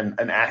Porzingis than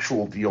an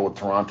actual deal with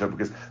Toronto,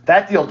 because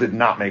that deal did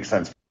not make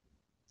sense.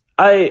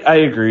 I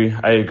agree.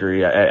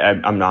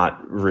 I'm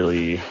not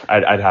really,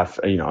 I'd have,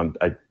 I'm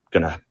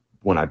gonna,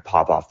 when I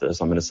pop off this,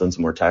 I'm gonna send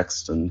some more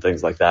text and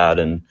things like that.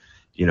 And,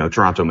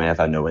 Toronto may have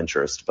had no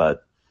interest,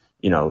 but,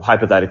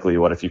 hypothetically,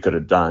 what if you could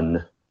have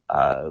done,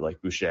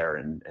 like Boucher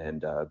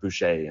and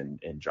Boucher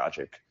and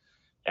Dragic,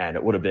 and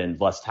it would have been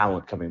less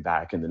talent coming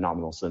back in the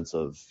nominal sense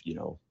of,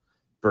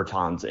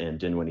 Bertans and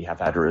Dinwiddie have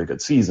had a really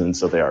good season,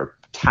 so they are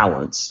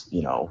talents,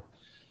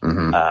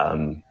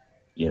 Mm-hmm.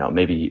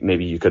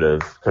 Maybe you could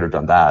have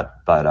done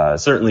that, but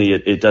certainly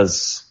it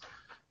does,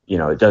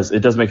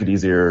 it does make it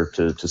easier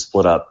to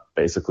split up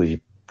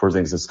basically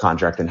Porzingis'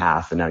 contract in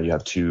half, and now you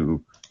have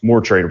 2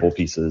 more tradable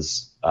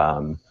pieces.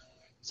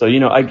 So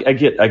I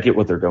get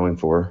what they're going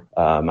for.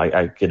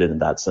 I get it in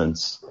that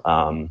sense.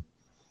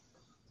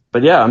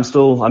 But yeah, I'm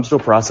still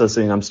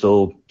processing. I'm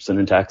still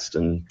sending text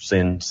and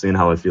seeing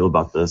how I feel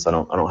about this. I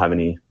don't have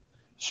any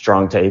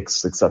strong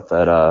takes, except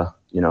that,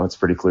 it's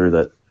pretty clear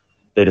that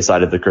they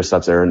decided the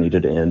Kristaps era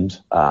needed to end.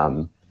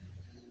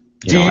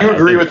 Do you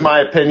agree with my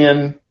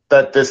opinion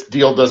that this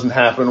deal doesn't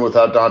happen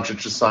without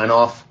Doncic's sign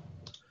off?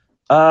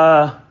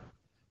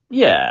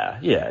 Yeah.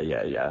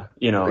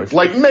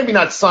 Like maybe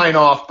not sign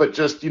off, but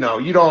just, you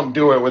don't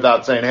do it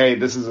without saying, hey,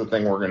 this is the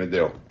thing we're going to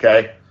do.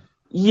 Okay.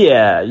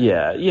 Yeah.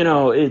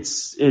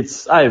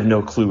 It's I have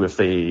no clue if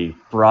they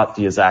brought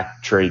the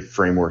exact trade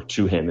framework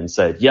to him and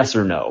said yes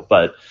or no.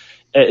 But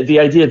the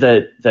idea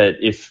that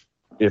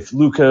if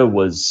Luka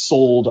was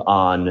sold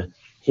on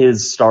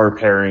his star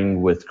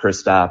pairing with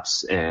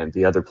Kristaps and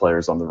the other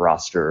players on the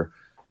roster,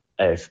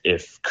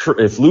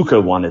 if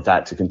Luka wanted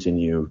that to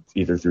continue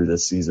either through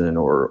this season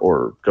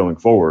or going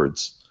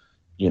forwards,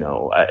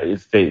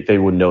 if they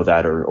would know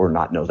that or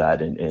not know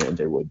that, and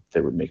they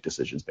would make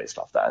decisions based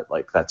off that.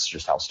 Like, that's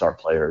just how star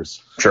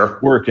players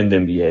work in the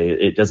NBA.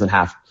 It doesn't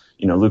have,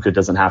 Luka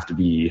doesn't have to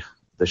be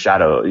the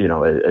shadow,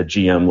 a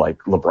GM like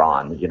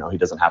LeBron. He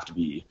doesn't have to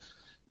be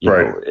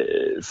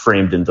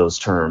framed in those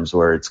terms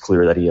where it's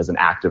clear that he has an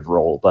active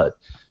role. But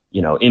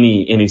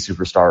any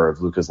superstar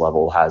of Luka's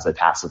level has a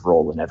passive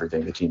role in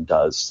everything the team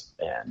does,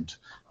 and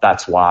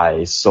that's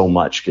why so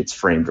much gets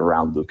framed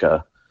around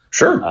Luka.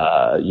 Sure.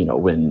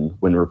 When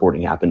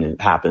reporting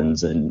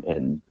happens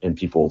and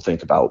people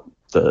think about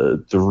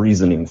the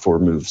reasoning for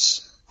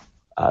moves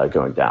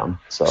going down.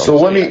 So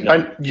let me.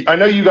 I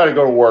know you got to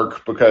go to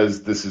work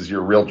because this is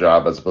your real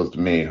job as opposed to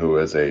me, who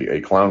is a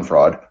clown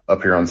fraud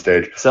up here on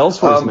stage.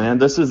 Salesforce, man.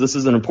 This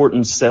is an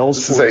important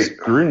Salesforce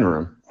green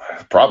room.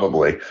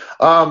 Probably. Do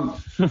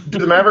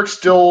the Mavericks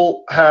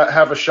still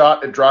have a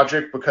shot at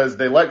Dragic because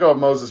they let go of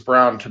Moses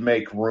Brown to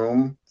make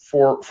room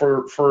for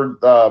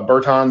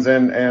Bertans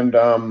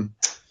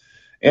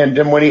and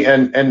Dinwiddie,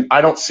 and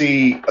I don't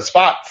see a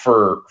spot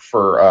for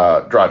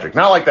Dragic.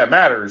 Not like that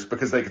matters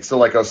because they could still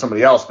let go of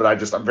somebody else, but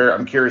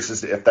I'm curious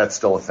as to if that's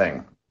still a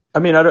thing. I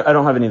mean, I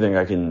don't have anything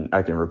I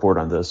can report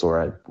on this,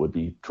 or I would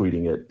be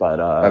tweeting it. But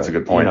that's a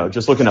good point.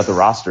 Just looking at the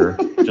roster,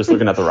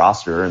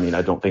 I mean,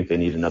 I don't think they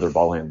need another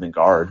ball handling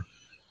guard.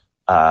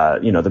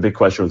 The big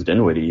question with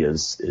Dinwiddie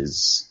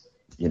is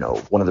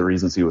one of the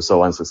reasons he was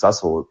so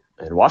unsuccessful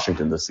in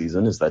Washington this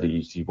season is that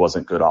he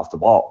wasn't good off the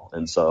ball,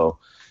 and so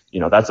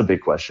that's a big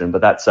question.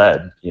 But that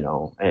said,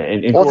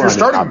 if you're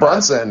starting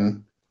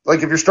Brunson.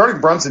 Like, if you're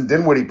starting Brunson,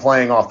 Dinwiddie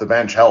playing off the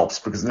bench helps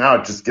because now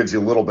it just gives you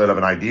a little bit of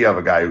an idea of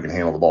a guy who can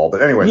handle the ball.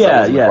 But anyway,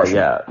 yeah.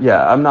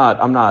 I'm not.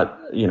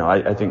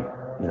 I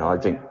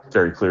think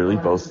very clearly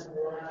both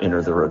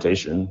enter the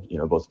rotation.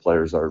 Both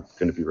players are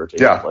going to be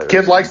rotation players.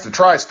 Kid likes to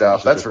try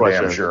stuff. That's for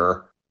damn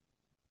sure.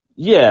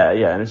 Yeah,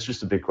 and it's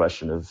just a big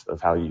question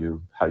of how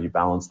you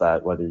balance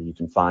that. Whether you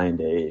can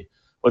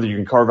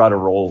carve out a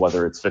role,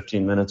 whether it's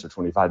 15 minutes or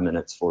 25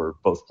 minutes for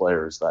both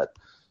players that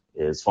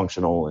is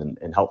functional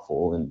and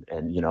helpful. And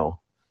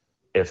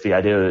if the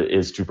idea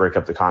is to break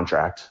up the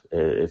contract,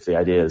 if the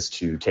idea is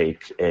to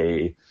take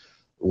a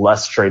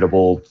less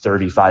tradable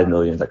 $35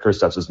 million that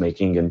Kristaps was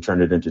making and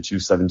turn it into two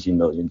 $17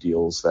 million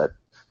deals that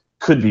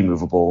could be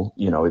movable,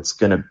 it's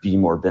going to be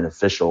more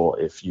beneficial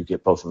if you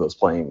get both of those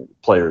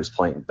players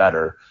playing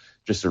better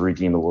just to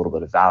redeem a little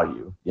bit of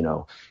value.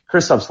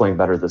 Kristaps playing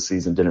better this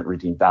season didn't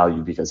redeem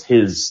value because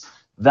his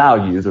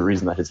value, the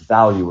reason that his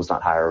value was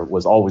not higher,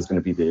 was always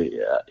going to be the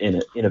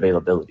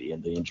inavailability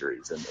and the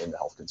injuries and the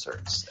health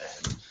concerns.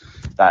 And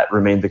that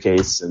remained the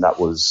case, and that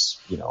was,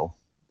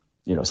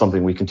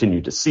 something we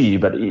continued to see.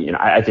 But,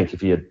 I think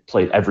if he had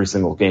played every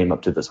single game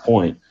up to this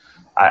point,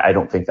 I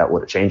don't think that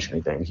would have changed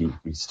anything.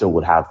 He still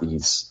would have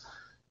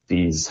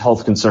these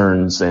health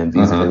concerns and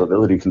these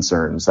availability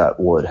concerns that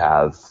would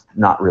have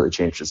not really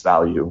changed his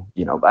value.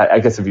 I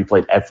guess if he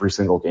played every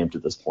single game to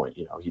this point,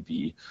 he'd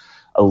be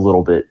a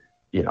little bit,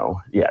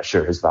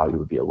 sure, his value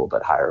would be a little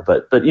bit higher,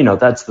 but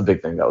that's the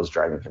big thing that was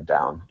dragging him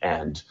down.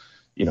 And,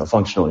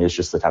 functionally, it's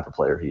just the type of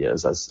player he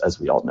is, as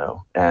we all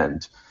know.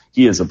 And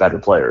he is a better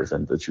player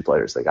than the two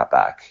players they got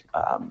back.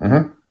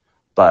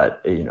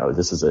 But,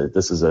 this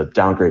is a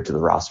downgrade to the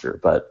roster.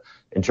 But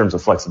in terms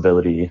of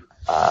flexibility,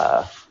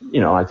 I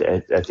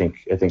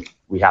think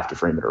we have to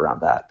frame it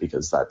around that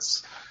because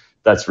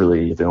that's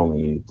really the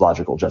only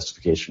logical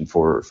justification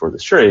for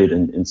this trade.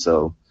 And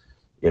so,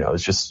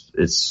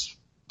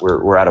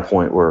 we're at a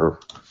point where,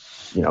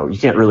 you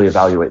can't really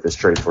evaluate this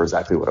trade for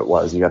exactly what it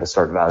was. You got to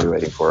start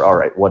evaluating for, all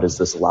right, what does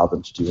this allow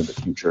them to do in the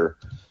future?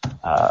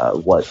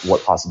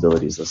 What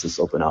possibilities does this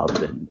open up,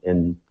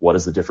 and what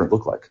does the different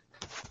look like?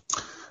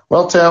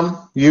 Well, Tim,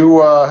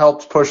 you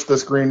helped push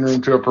this green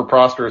room to a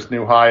preposterous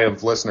new high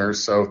of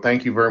listeners, so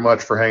thank you very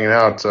much for hanging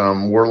out.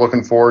 We're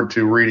looking forward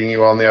to reading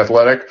you on The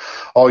Athletic.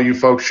 All you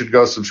folks should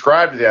go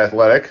subscribe to The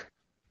Athletic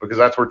because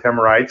that's where Tim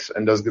writes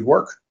and does good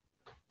work.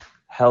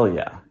 Hell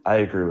yeah, I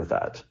agree with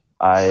that.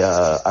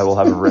 I will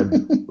have a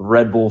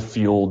Red Bull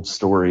fueled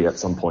story at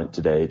some point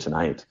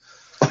tonight.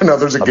 I know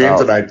there's a game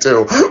tonight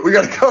too. We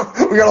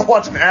gotta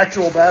watch an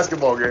actual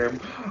basketball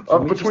game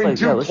between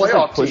two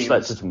playoff push teams.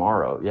 That to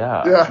tomorrow.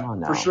 Yeah. Come on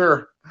now. For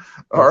sure.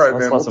 All right,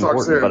 man. We'll talk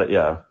soon. But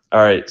yeah.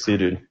 All right. See you,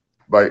 dude.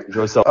 Bye.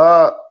 Enjoy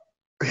yourself.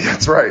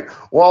 That's right.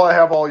 While I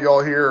have all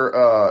y'all here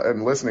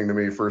and listening to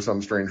me for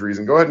some strange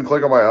reason, go ahead and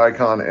click on my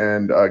icon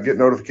and get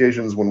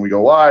notifications when we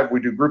go live. We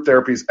do group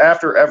therapies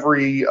after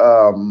every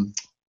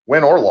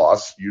win or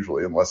loss,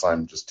 usually, unless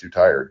I'm just too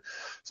tired.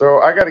 So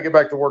I got to get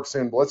back to work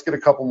soon, but let's get a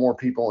couple more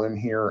people in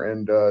here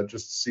and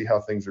just see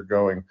how things are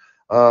going.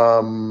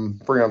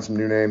 Bring on some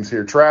new names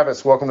here.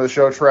 Travis, welcome to the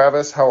show,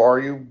 Travis. How are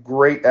you?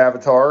 Great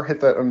avatar.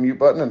 Hit that unmute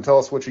button and tell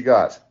us what you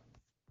got.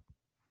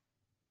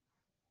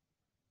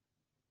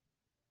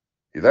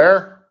 You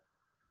there?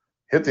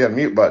 Hit the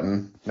unmute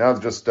button. Now it's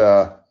just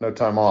no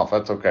time off.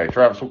 That's okay.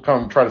 Travis, we'll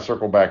come try to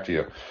circle back to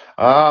you.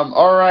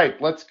 All right,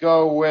 let's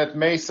go with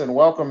Mason.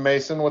 Welcome,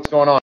 Mason. What's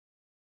going on?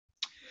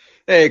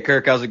 Hey,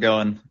 Kirk, how's it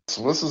going?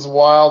 So this is a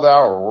wild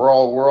hour. We're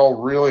all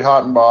really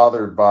hot and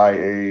bothered by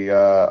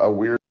a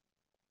weird.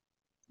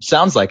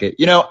 Sounds like it.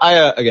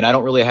 I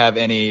don't really have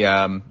any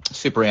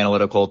super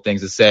analytical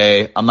things to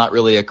say. I'm not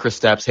really a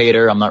Kristaps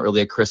hater. I'm not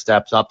really a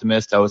Kristaps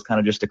optimist. I was kind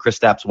of just a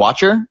Kristaps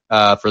watcher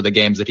for the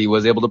games that he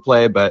was able to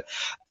play. But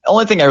the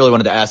only thing I really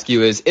wanted to ask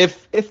you is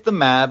if the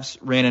Mavs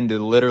ran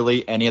into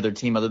literally any other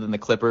team other than the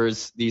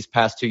Clippers these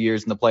past 2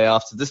 years in the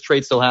playoffs, does this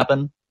trade still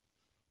happen?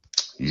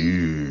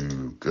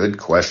 Good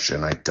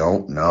question. I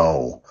don't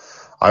know.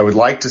 I would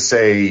like to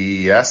say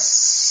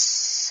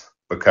yes,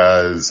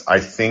 because I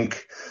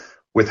think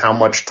with how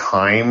much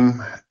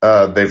time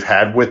they've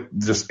had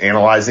with just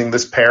analyzing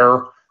this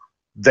pair,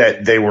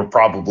 that they were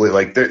probably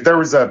like there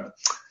was a.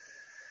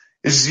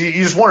 You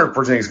just wonder if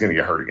Porzingis is going to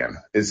get hurt again.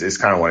 Is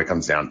kind of what it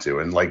comes down to,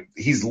 and like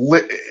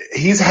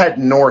he's had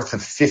north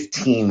of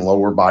 15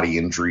 lower body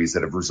injuries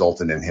that have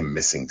resulted in him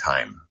missing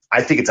time.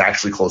 I think it's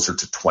actually closer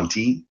to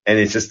 20, and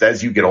it's just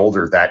as you get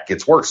older that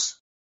gets worse.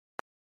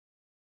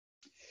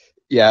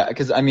 Yeah,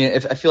 because I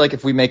feel like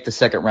if we make the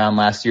second round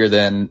last year,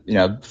 then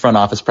front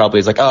office probably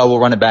is like, oh, we'll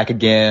run it back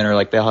again, or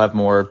like they'll have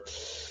more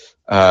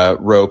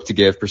rope to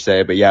give per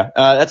se. But yeah,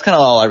 that's kind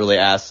of all I really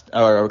asked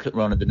or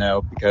wanted to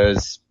know,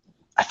 because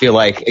I feel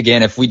like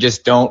again, if we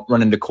just don't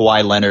run into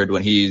Kawhi Leonard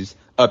when he's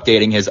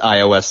updating his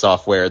iOS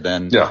software,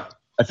 then yeah,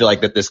 I feel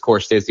like that this core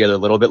stays together a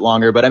little bit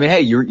longer. But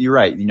hey, you're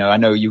right. I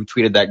know you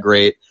tweeted that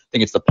great. I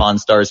think it's the Pawn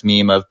Stars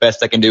meme of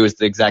best I can do is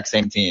the exact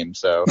same team.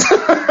 So.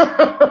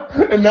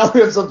 And now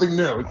we have something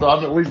new, so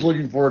I'm at least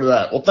looking forward to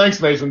that. Well,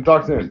 thanks, Mason.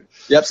 Talk soon.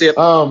 Yep, see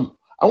ya.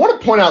 I want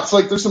to point out, so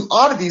like there's some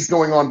oddities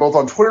going on both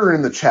on Twitter and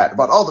in the chat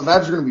about, the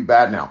Mavericks are going to be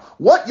bad now.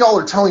 What y'all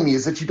are telling me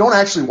is that you don't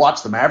actually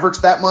watch the Mavericks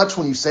that much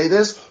when you say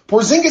this.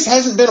 Porzingis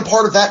hasn't been a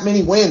part of that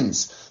many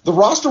wins. The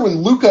roster when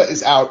Luka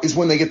is out is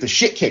when they get the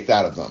shit kicked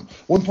out of them.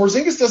 When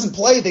Porzingis doesn't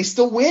play, they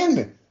still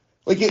win.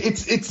 Like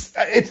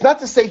it's not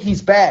to say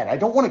he's bad. I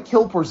don't want to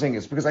kill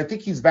Porzingis because I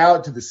think he's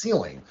valid to the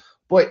ceiling.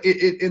 But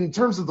in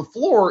terms of the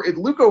floor,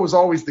 Luka was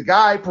always the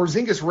guy.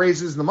 Porzingis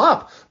raises them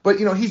up. But,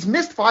 he's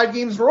missed 5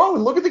 games in a row.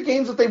 And look at the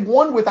games that they've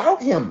won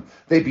without him.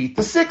 They beat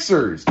the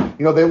Sixers.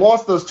 They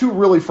lost those 2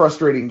 really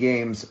frustrating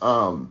games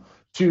to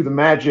the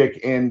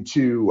Magic and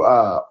to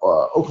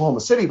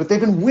Oklahoma City. But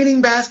they've been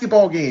winning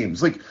basketball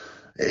games. Like,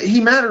 he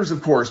matters,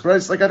 of course. But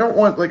it's like I don't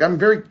want – like I'm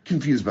very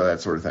confused by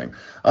that sort of thing.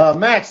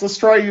 Max, let's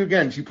try you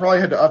again. You probably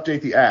had to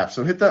update the app.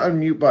 So hit the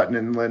unmute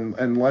button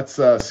and let's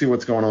see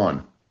what's going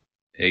on.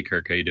 Hey,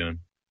 Kirk, how you doing?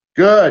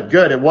 Good.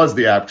 It was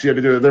the app. You had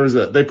to do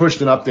it. They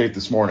pushed an update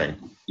this morning.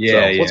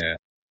 Yeah.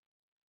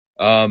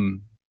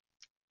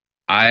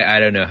 I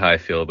don't know how I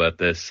feel about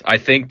this. I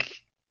think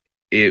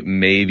it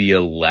may be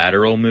a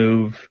lateral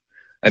move.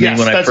 I mean,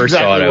 when I first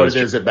saw it, what it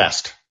is at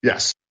best.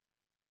 Yes.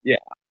 Yeah.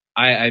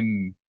 I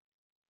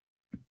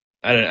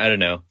don't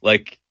know.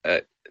 Like,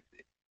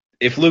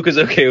 if Luke is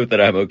okay with it,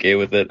 I'm okay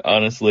with it.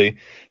 Honestly,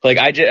 like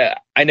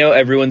I know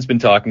everyone's been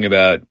talking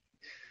about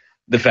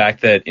the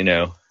fact that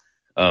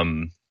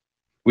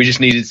we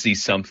just needed to see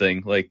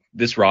something. Like,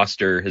 this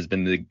roster has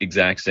been the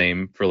exact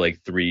same for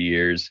like 3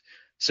 years.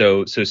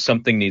 So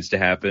something needs to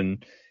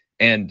happen.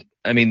 And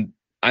I mean,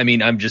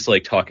 I'm just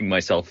like talking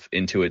myself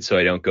into it so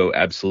I don't go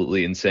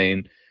absolutely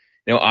insane.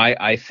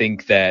 I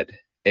think that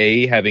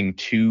having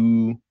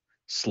 2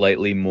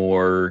 slightly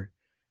more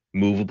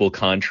movable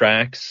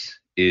contracts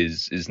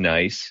is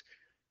nice.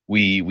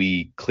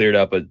 We cleared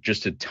up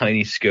just a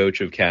tiny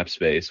scotch of cap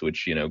space,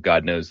 which,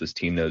 God knows this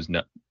team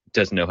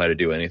doesn't know how to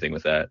do anything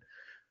with that.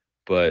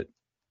 But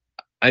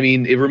I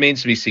mean, it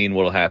remains to be seen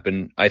what'll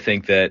happen. I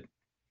think that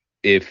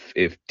if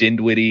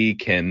Dinwiddie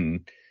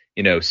can,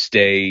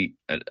 stay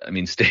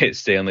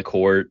on the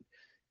court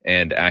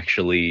and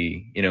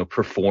actually,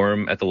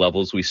 perform at the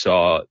levels we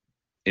saw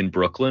in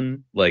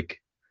Brooklyn,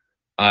 like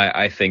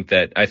I think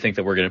that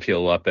we're going to feel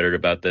a lot better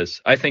about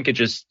this. I think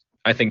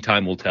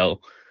time will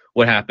tell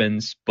what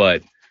happens,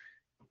 but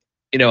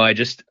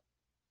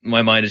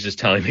my mind is just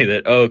telling me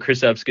that,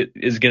 Kristaps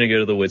is going to go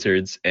to the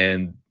Wizards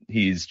and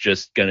he's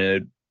just going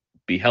to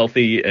be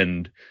healthy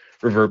and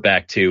revert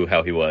back to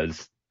how he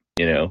was,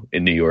 in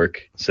New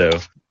York. So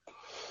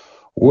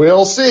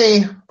we'll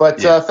see.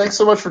 But thanks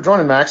so much for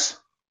joining, Max.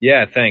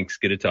 Yeah, thanks.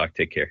 Good to talk.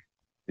 Take care.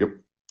 Yep.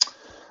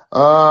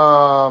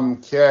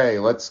 Okay,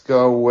 let's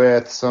go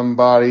with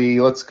somebody.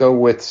 Let's go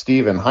with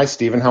Steven. Hi,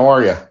 Steven. How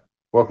are you?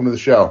 Welcome to the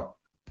show.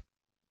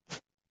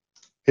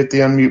 hit the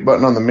unmute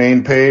button on the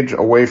main page,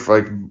 away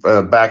from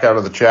back out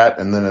of the chat,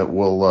 and then it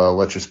will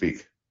let you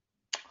speak.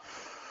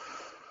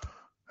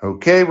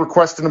 Okay,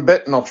 request in a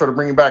bit, and I'll try to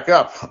bring you back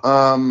up.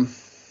 I'm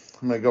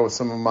going to go with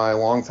some of my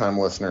longtime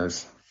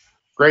listeners.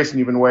 Grayson,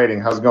 you've been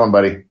waiting. How's it going,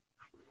 buddy?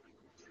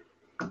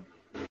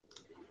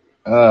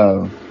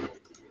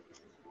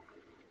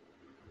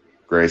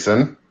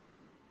 Grayson?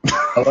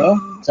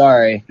 Hello?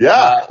 Sorry.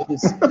 Yeah.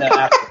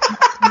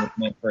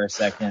 For a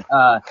second.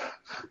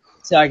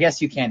 So I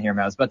guess you can't hear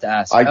me. I was about to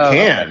ask. I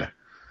can.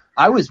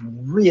 I was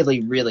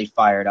really, really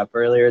fired up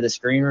earlier. This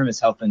green room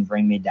is helping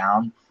bring me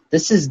down.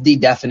 This is the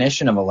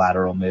definition of a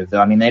lateral move, though.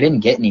 I mean, they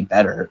didn't get any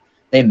better.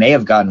 They may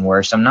have gotten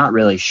worse. I'm not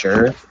really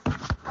sure.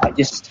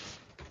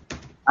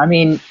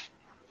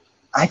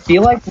 I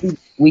feel like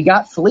we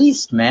got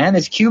fleeced, man.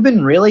 Is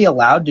Cuban really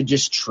allowed to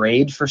just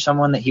trade for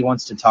someone that he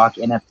wants to talk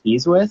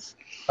NFTs with?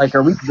 Like,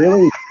 are we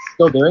really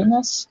still doing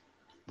this?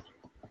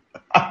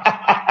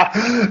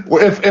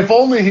 Well, if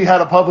only he had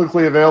a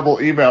publicly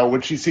available email,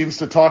 which he seems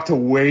to talk to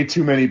way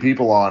too many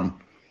people on.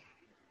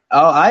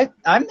 Oh, I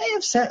may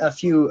have sent a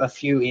few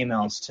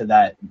emails to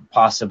that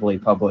possibly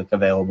public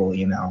available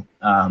email.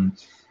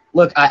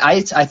 Look,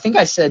 I think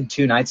I said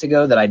 2 nights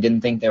ago that I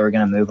didn't think they were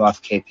going to move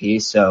off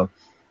KP, so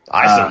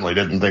I certainly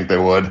didn't think they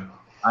would.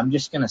 I'm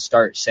just going to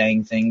start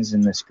saying things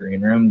in this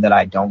green room that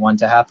I don't want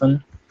to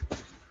happen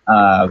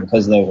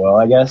because they will,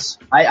 I guess.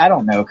 I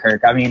don't know,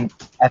 Kirk. I mean,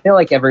 I feel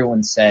like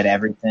everyone said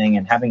everything,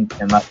 and having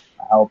Tim up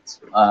helped,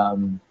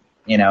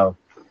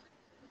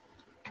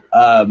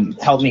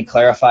 helped me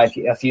clarify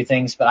a few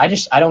things, but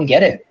I don't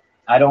get it.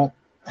 I don't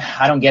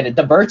get it.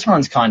 The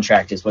Bertans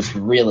contract is what's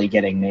really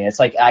getting me. It's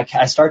like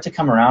I start to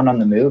come around on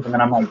the move, and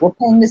then I'm like, we're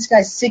paying this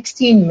guy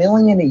 $16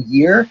 million a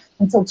year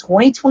until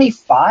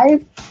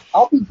 2025.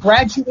 I'll be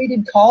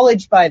graduated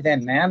college by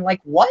then, man.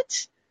 Like,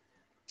 what?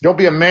 You'll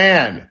be a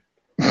man.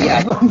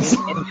 Yeah, in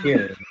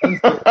here.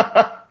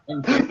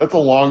 That's a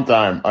long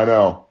time. I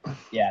know.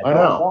 Yeah, I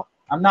know.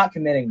 I'm not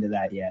committing to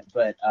that yet,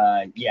 but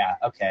yeah,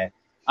 okay.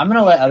 I'm going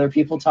to let other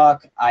people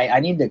talk. I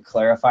need to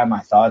clarify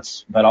my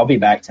thoughts, but I'll be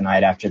back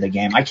tonight after the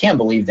game. I can't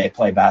believe they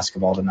play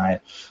basketball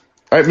tonight.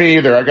 Me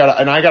either. I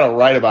gotta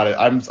write about it.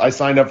 I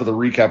signed up for the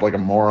recap like a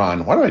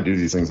moron. Why do I do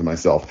these things to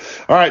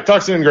myself? All right,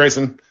 talk soon,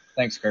 Grayson.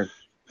 Thanks, Kurt.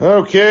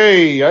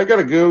 Okay, I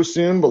gotta go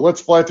soon, but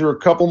let's fly through a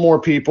couple more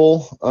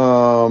people.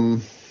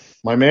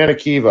 My man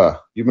Akiva,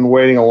 you've been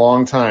waiting a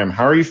long time.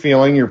 How are you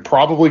feeling? You're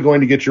probably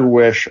going to get your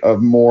wish of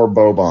more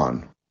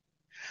Boban.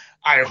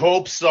 I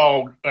hope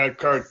so,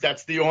 Kurt.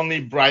 That's the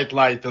only bright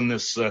light in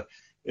this day.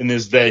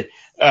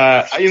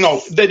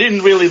 They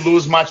didn't really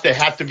lose much. They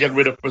had to get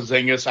rid of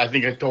Porzingis. I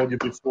think I told you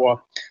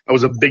before. I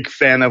was a big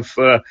fan of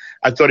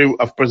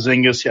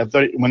Porzingis. I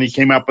thought when he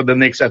came up with the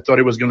Knicks, I thought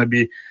he was going to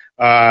be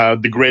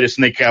the greatest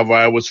Knick ever.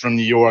 I was from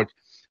New York,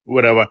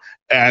 whatever,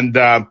 and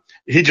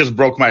he just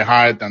broke my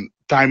heart and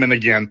time and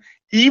again.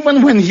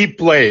 Even when he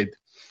played,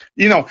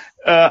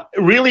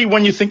 really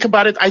when you think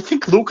about it, I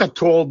think Luka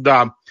told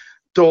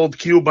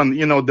Cuban,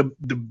 he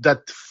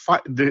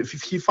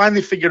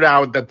finally figured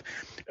out that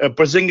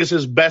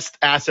Porzingis' best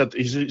asset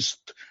is his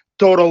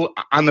total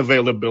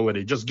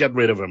unavailability. Just get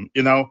rid of him,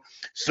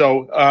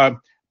 So,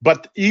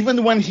 but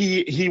even when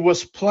he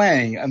was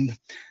playing and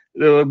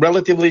the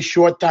relatively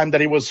short time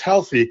that he was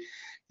healthy,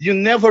 you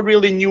never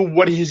really knew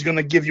what he's going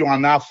to give you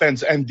on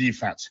offense and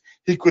defense.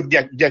 He could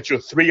get you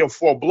 3 or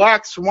 4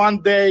 blocks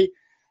one day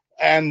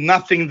and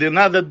nothing the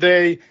other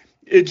day.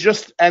 It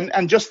just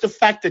and just the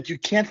fact that you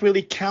can't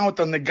really count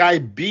on the guy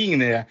being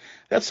there,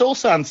 that's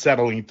also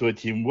unsettling to a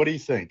team. What do you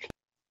think?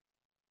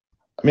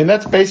 I mean,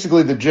 that's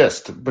basically the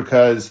gist,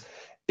 because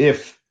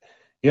if,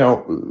 a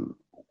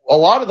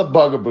lot of the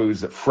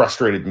bugaboos that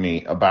frustrated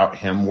me about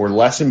him were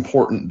less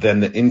important than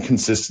the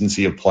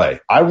inconsistency of play.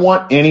 I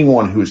want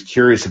anyone who is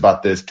curious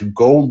about this to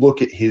go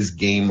look at his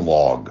game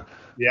log.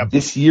 Yep.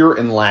 This year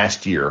and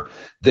last year,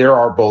 there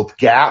are both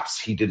gaps.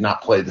 He did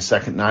not play the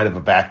second night of a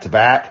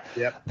back-to-back.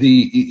 Yep.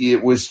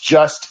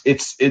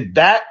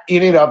 That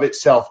in and of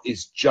itself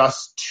is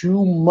just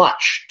too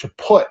much to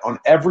put on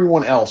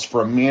everyone else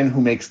for a man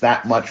who makes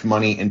that much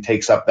money and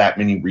takes up that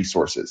many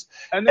resources.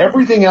 And then,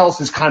 everything else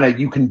is kind of,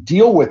 you can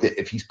deal with it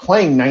if he's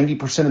playing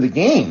 90% of the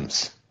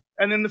games.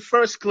 And in the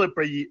first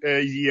Clipper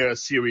year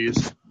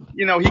series,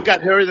 he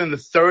got hurt in the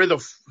third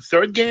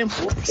game?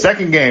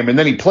 Second game, and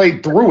then he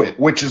played through it,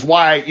 which is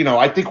why,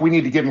 I think we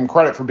need to give him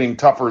credit for being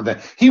tougher than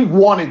he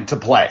wanted to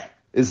play,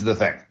 is the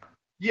thing.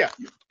 Yeah.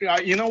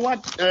 You know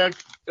what? I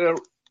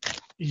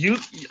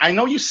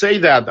know you say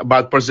that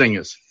about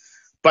Porzingis,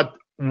 but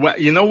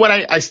you know what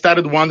I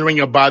started wondering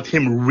about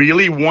him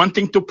really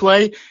wanting to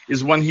play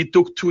is when he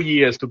took 2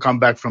 years to come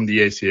back from the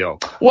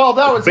ACL. Well,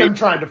 that was him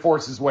trying to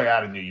force his way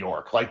out of New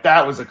York. Like,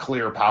 that was a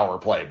clear power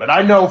play. But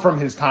I know from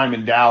his time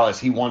in Dallas,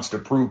 he wants to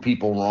prove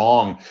people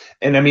wrong.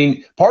 And, I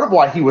mean, part of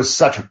why he was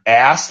such an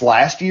ass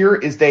last year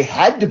is they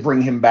had to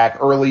bring him back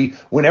early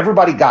when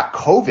everybody got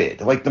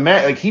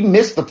COVID. He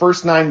missed the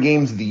first 9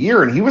 games of the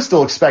year, and he was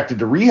still expected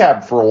to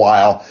rehab for a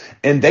while.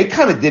 And they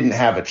kind of didn't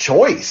have a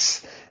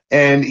choice.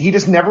 And he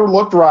just never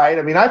looked right.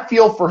 I mean, I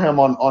feel for him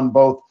on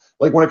both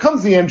Like when it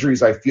comes to the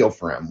injuries, I feel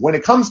for him. When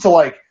it comes to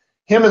like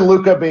him and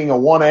Luka being a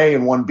 1A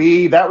and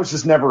 1B, that was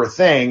just never a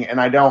thing.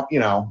 And I don't,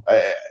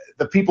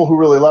 the people who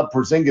really love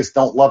Porzingis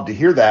don't love to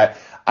hear that.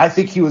 I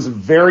think he was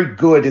very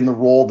good in the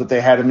role that they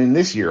had him in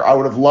this year. I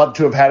would have loved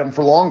to have had him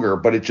for longer,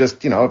 but it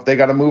just, if they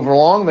got to move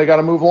along, they got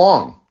to move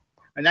along.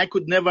 And I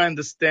could never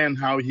understand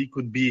how he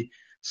could be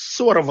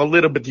sort of a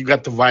little bit, you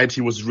got the vibe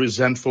he was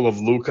resentful of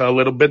Luka a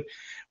little bit,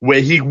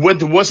 where he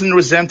wasn't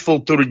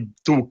resentful to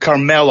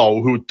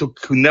Carmelo, who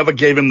never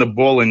gave him the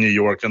ball in New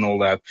York and all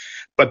that.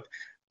 But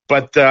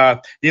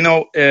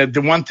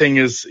the one thing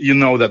is,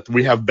 that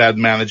we have bad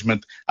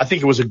management. I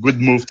think it was a good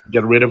move to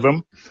get rid of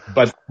him,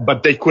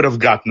 but they could have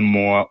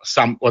gotten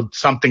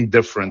something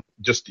different.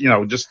 Just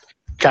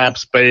cap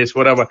space,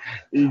 whatever.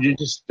 They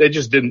just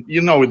didn't.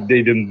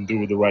 They didn't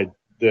do the right.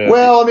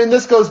 Well, I mean,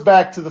 this goes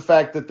back to the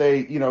fact that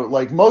they,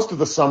 like most of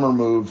the summer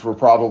moves were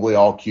probably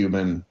all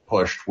Cuban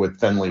pushed with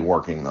Finley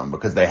working them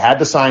because they had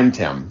to sign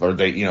Tim, or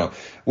they,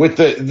 with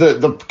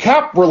the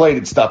cap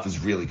related stuff is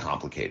really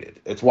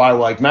complicated. It's why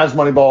like Mavs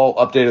Moneyball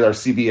updated our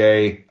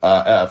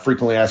CBA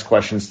frequently asked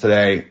questions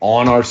today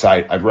on our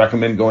site. I'd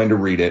recommend going to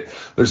read it.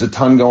 There's a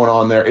ton going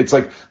on there. It's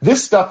like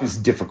this stuff is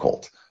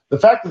difficult. The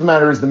fact of the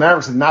matter is the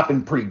Mavericks have not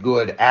been pretty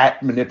good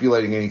at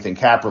manipulating anything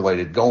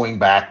cap-related going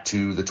back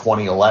to the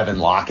 2011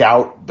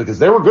 lockout because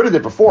they were good at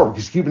it before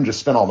because Cuban just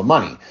spent all the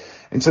money.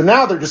 And so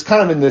now they're just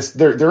kind of in this –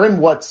 they're in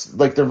what's –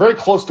 like they're very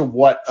close to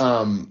what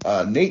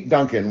Nate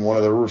Duncan, one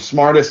of the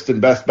smartest and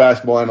best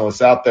basketball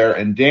analysts out there,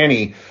 and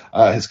Danny,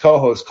 his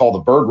co-host, call the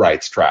bird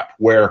rights trap,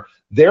 where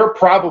they're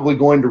probably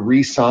going to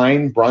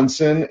re-sign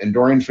Brunson and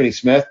Dorian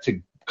Finney-Smith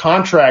to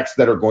contracts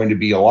that are going to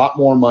be a lot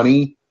more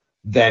money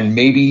than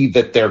maybe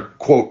that they're,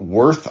 quote,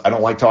 worth. I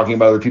don't like talking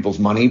about other people's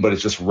money, but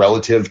it's just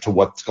relative to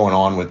what's going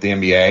on with the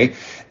NBA.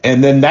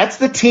 And then that's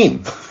the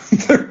team.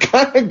 They're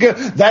kind of good.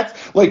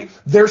 That's like,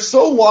 they're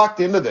so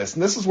locked into this.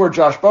 And this is where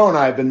Josh Bowe and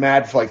I have been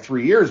mad for like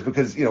 3 years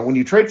because, when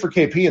you trade for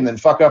KP and then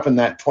fuck up in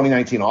that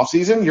 2019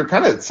 offseason, you're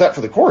kind of set for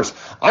the course.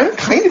 I'm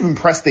kind of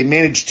impressed they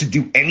managed to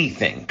do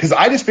anything because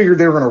I just figured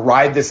they were going to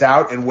ride this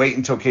out and wait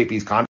until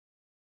KP's contract.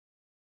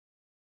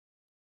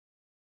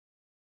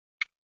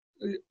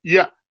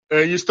 Yeah.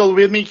 You still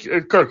with me,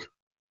 Kirk?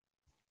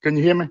 Can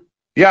you hear me?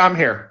 Yeah, I'm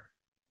here.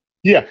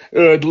 Yeah.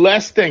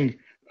 Last thing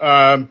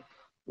I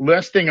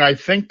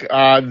think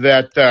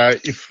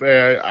that if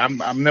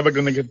I'm never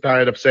going to get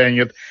tired of saying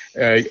it,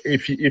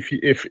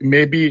 if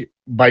maybe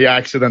by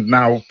accident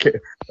now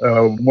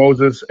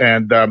Moses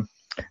and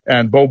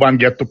Boban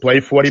get to play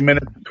 40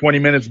 minutes, 20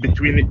 minutes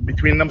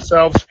between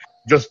themselves,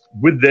 just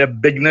with their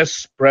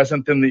bigness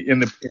present in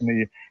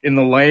the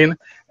lane,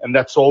 and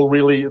that's all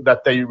really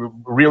that they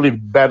really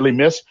badly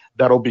miss.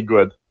 That'll be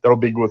good. That'll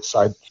be good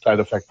side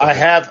effect. I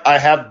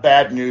have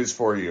bad news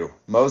for you.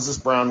 Moses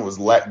Brown was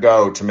let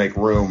go to make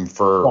room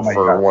for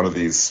one of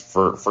these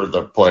for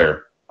the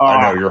player.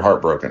 I know you're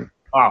heartbroken.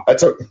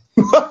 That's okay.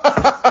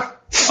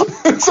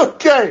 It's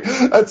okay.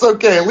 That's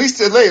okay. At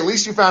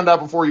least you found out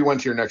before you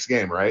went to your next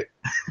game, right?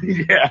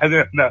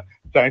 Yeah. No,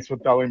 thanks for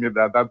telling me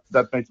that.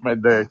 That makes my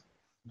day.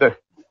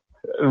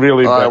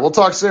 Really. All right. We'll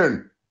talk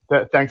soon.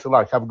 Thanks a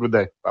lot. Have a good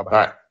day. Bye-bye. All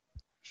right.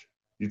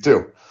 You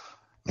too.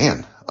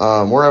 Man,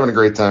 we're having a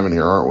great time in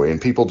here, aren't we?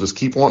 And people just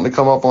keep wanting to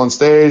come up on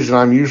stage, and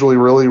I'm usually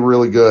really,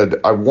 really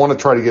good. I want to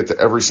try to get to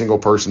every single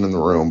person in the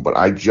room, but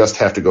I just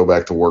have to go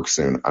back to work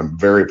soon. I'm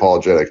very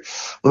apologetic.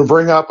 I'm going to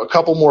bring up a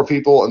couple more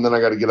people, and then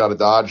I got to get out of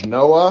Dodge.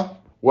 Noah,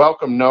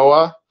 welcome,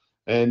 Noah.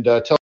 And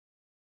tell.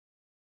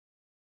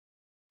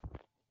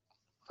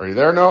 Are you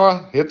there,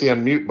 Noah? Hit the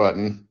unmute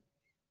button.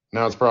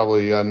 Now it's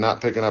probably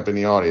not picking up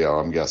any audio,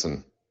 I'm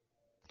guessing.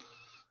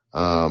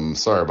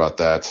 Sorry about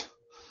that.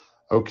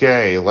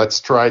 Okay, let's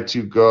try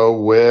to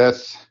go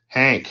with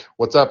Hank.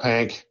 What's up,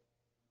 Hank?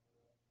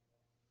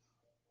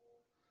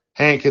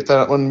 Hank, hit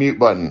that unmute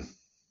button.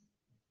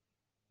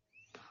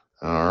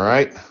 All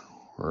right.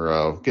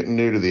 We're getting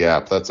new to the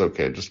app. That's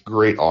okay. Just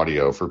great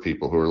audio for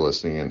people who are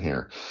listening in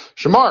here.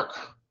 Shamark,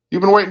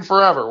 you've been waiting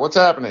forever. What's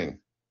happening?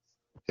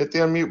 Hit the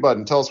unmute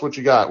button. Tell us what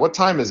you got. What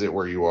time is it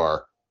where you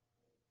are?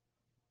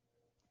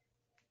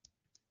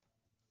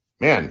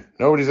 Man,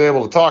 nobody's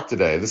able to talk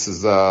today. This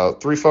is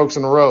 3 folks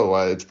in a row.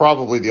 It's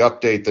probably the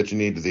update that you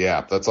need to the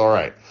app. That's all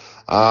right.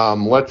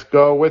 Let's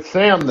go with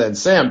Sam then.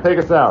 Sam, take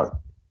us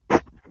out.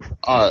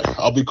 All right,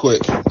 I'll be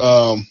quick.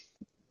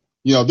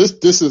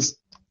 This is,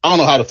 I don't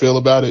know how to feel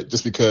about it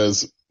just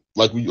because,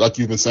 like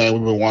you've been saying,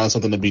 we've been wanting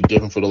something to be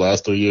different for the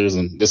last 3 years,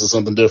 and this is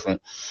something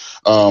different.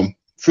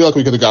 Feel like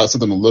we could have got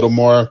something a little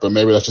more, but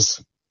maybe that's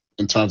just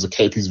in terms of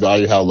KP's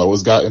value, how low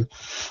it's gotten.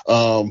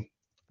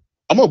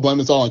 I'm going to blame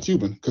this all on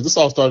Cuban because this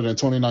all started in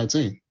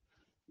 2019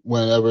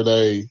 whenever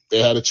they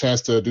had a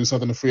chance to do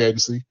something in free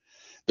agency.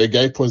 They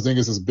gave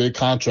Porzingis this big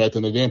contract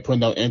and they didn't put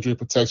no injury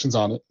protections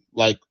on it.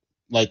 Like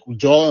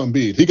Joel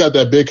Embiid, he got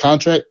that big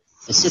contract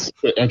and 6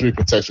 injury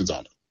protections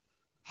on it.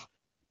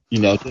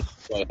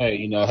 Just like,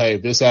 hey,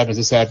 if this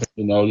happens,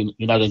 you're not going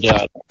to get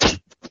out of it.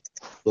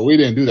 But we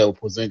didn't do that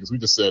with Porzingis. We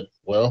just said,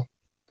 well,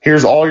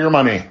 here's all your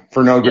money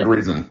for no good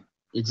reason.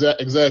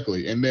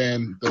 Exactly. And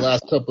then the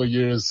last couple of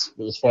years,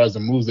 as far as the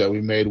moves that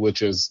we made, which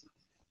has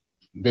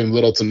been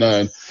little to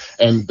none.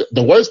 And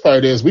the worst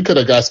part is we could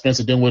have got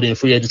Spencer Dinwiddie in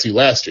free agency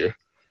last year,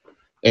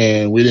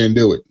 and we didn't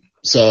do it.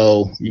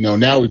 So,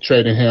 now we're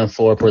trading him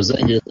for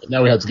Porzingis.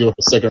 Now we have to give up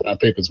a second-round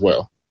pick as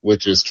well,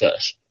 which is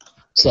trash.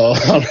 So,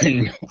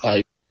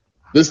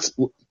 this,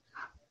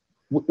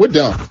 we're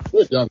dumb.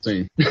 We're a dumb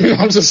team.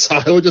 I'm just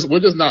sorry. We're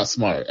just not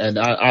smart. And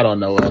I don't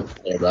know what to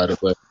say about it,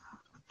 but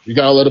you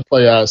got to let it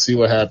play out, see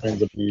what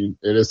happens. I mean,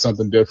 it is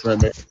something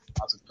different. Maybe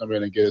Johnson come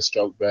in and get his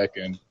stroke back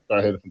and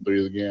start hitting from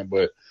threes again.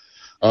 But,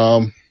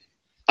 I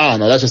don't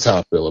know. That's just how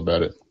I feel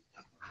about it.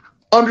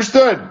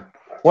 Understood.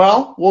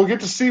 Well, we'll get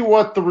to see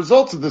what the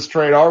results of this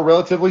trade are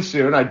relatively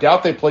soon. I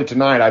doubt they play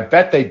tonight. I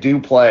bet they do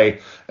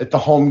play at the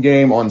home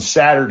game on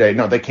Saturday.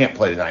 No, they can't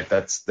play tonight.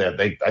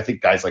 I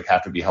think guys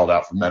have to be held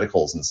out for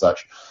medicals and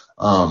such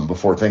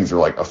before things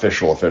are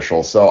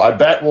official. So I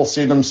bet we'll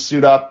see them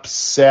suit up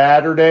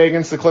Saturday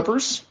against the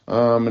Clippers.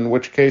 In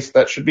which case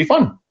that should be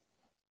fun.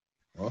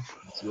 Well,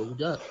 let's see what we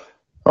got.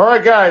 All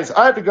right, guys,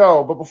 I have to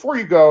go. But before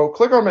you go,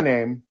 click on my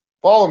name.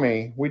 Follow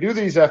me. We do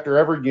these after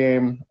every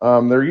game.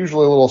 They're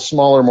usually a little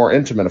smaller, more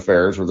intimate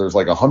affairs where there's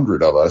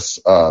 100 of us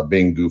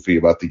being goofy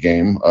about the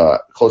game.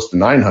 Close to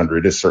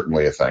 900 is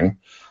certainly a thing.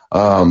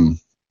 I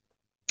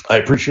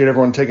appreciate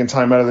everyone taking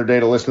time out of their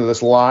day to listen to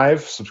this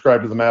live.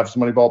 Subscribe to the Mavs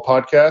Moneyball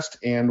podcast,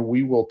 and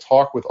we will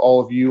talk with all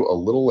of you a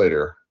little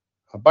later.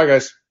 Bye,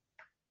 guys.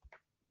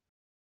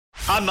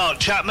 I'm Mark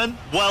Chapman.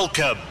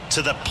 Welcome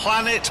to the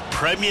Planet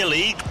Premier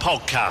League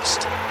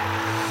podcast.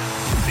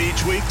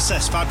 Each week,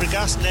 Cesc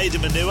Fabregas, Nader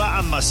Manua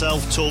and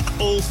myself talk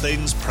all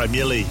things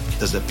Premier League.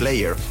 As a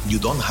player, you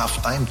don't have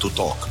time to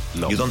talk.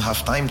 No. You don't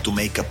have time to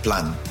make a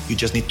plan. You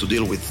just need to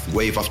deal with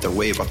wave after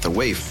wave after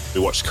wave. We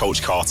watched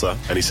Coach Carter,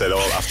 and he said,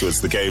 afterwards,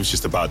 the game's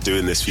just about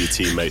doing this for your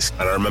teammates.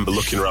 And I remember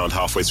looking around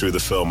halfway through the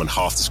film, and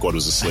half the squad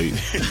was asleep.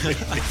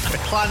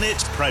 Planet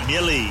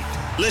Premier League.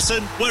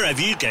 Listen wherever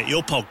you get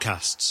your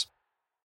podcasts.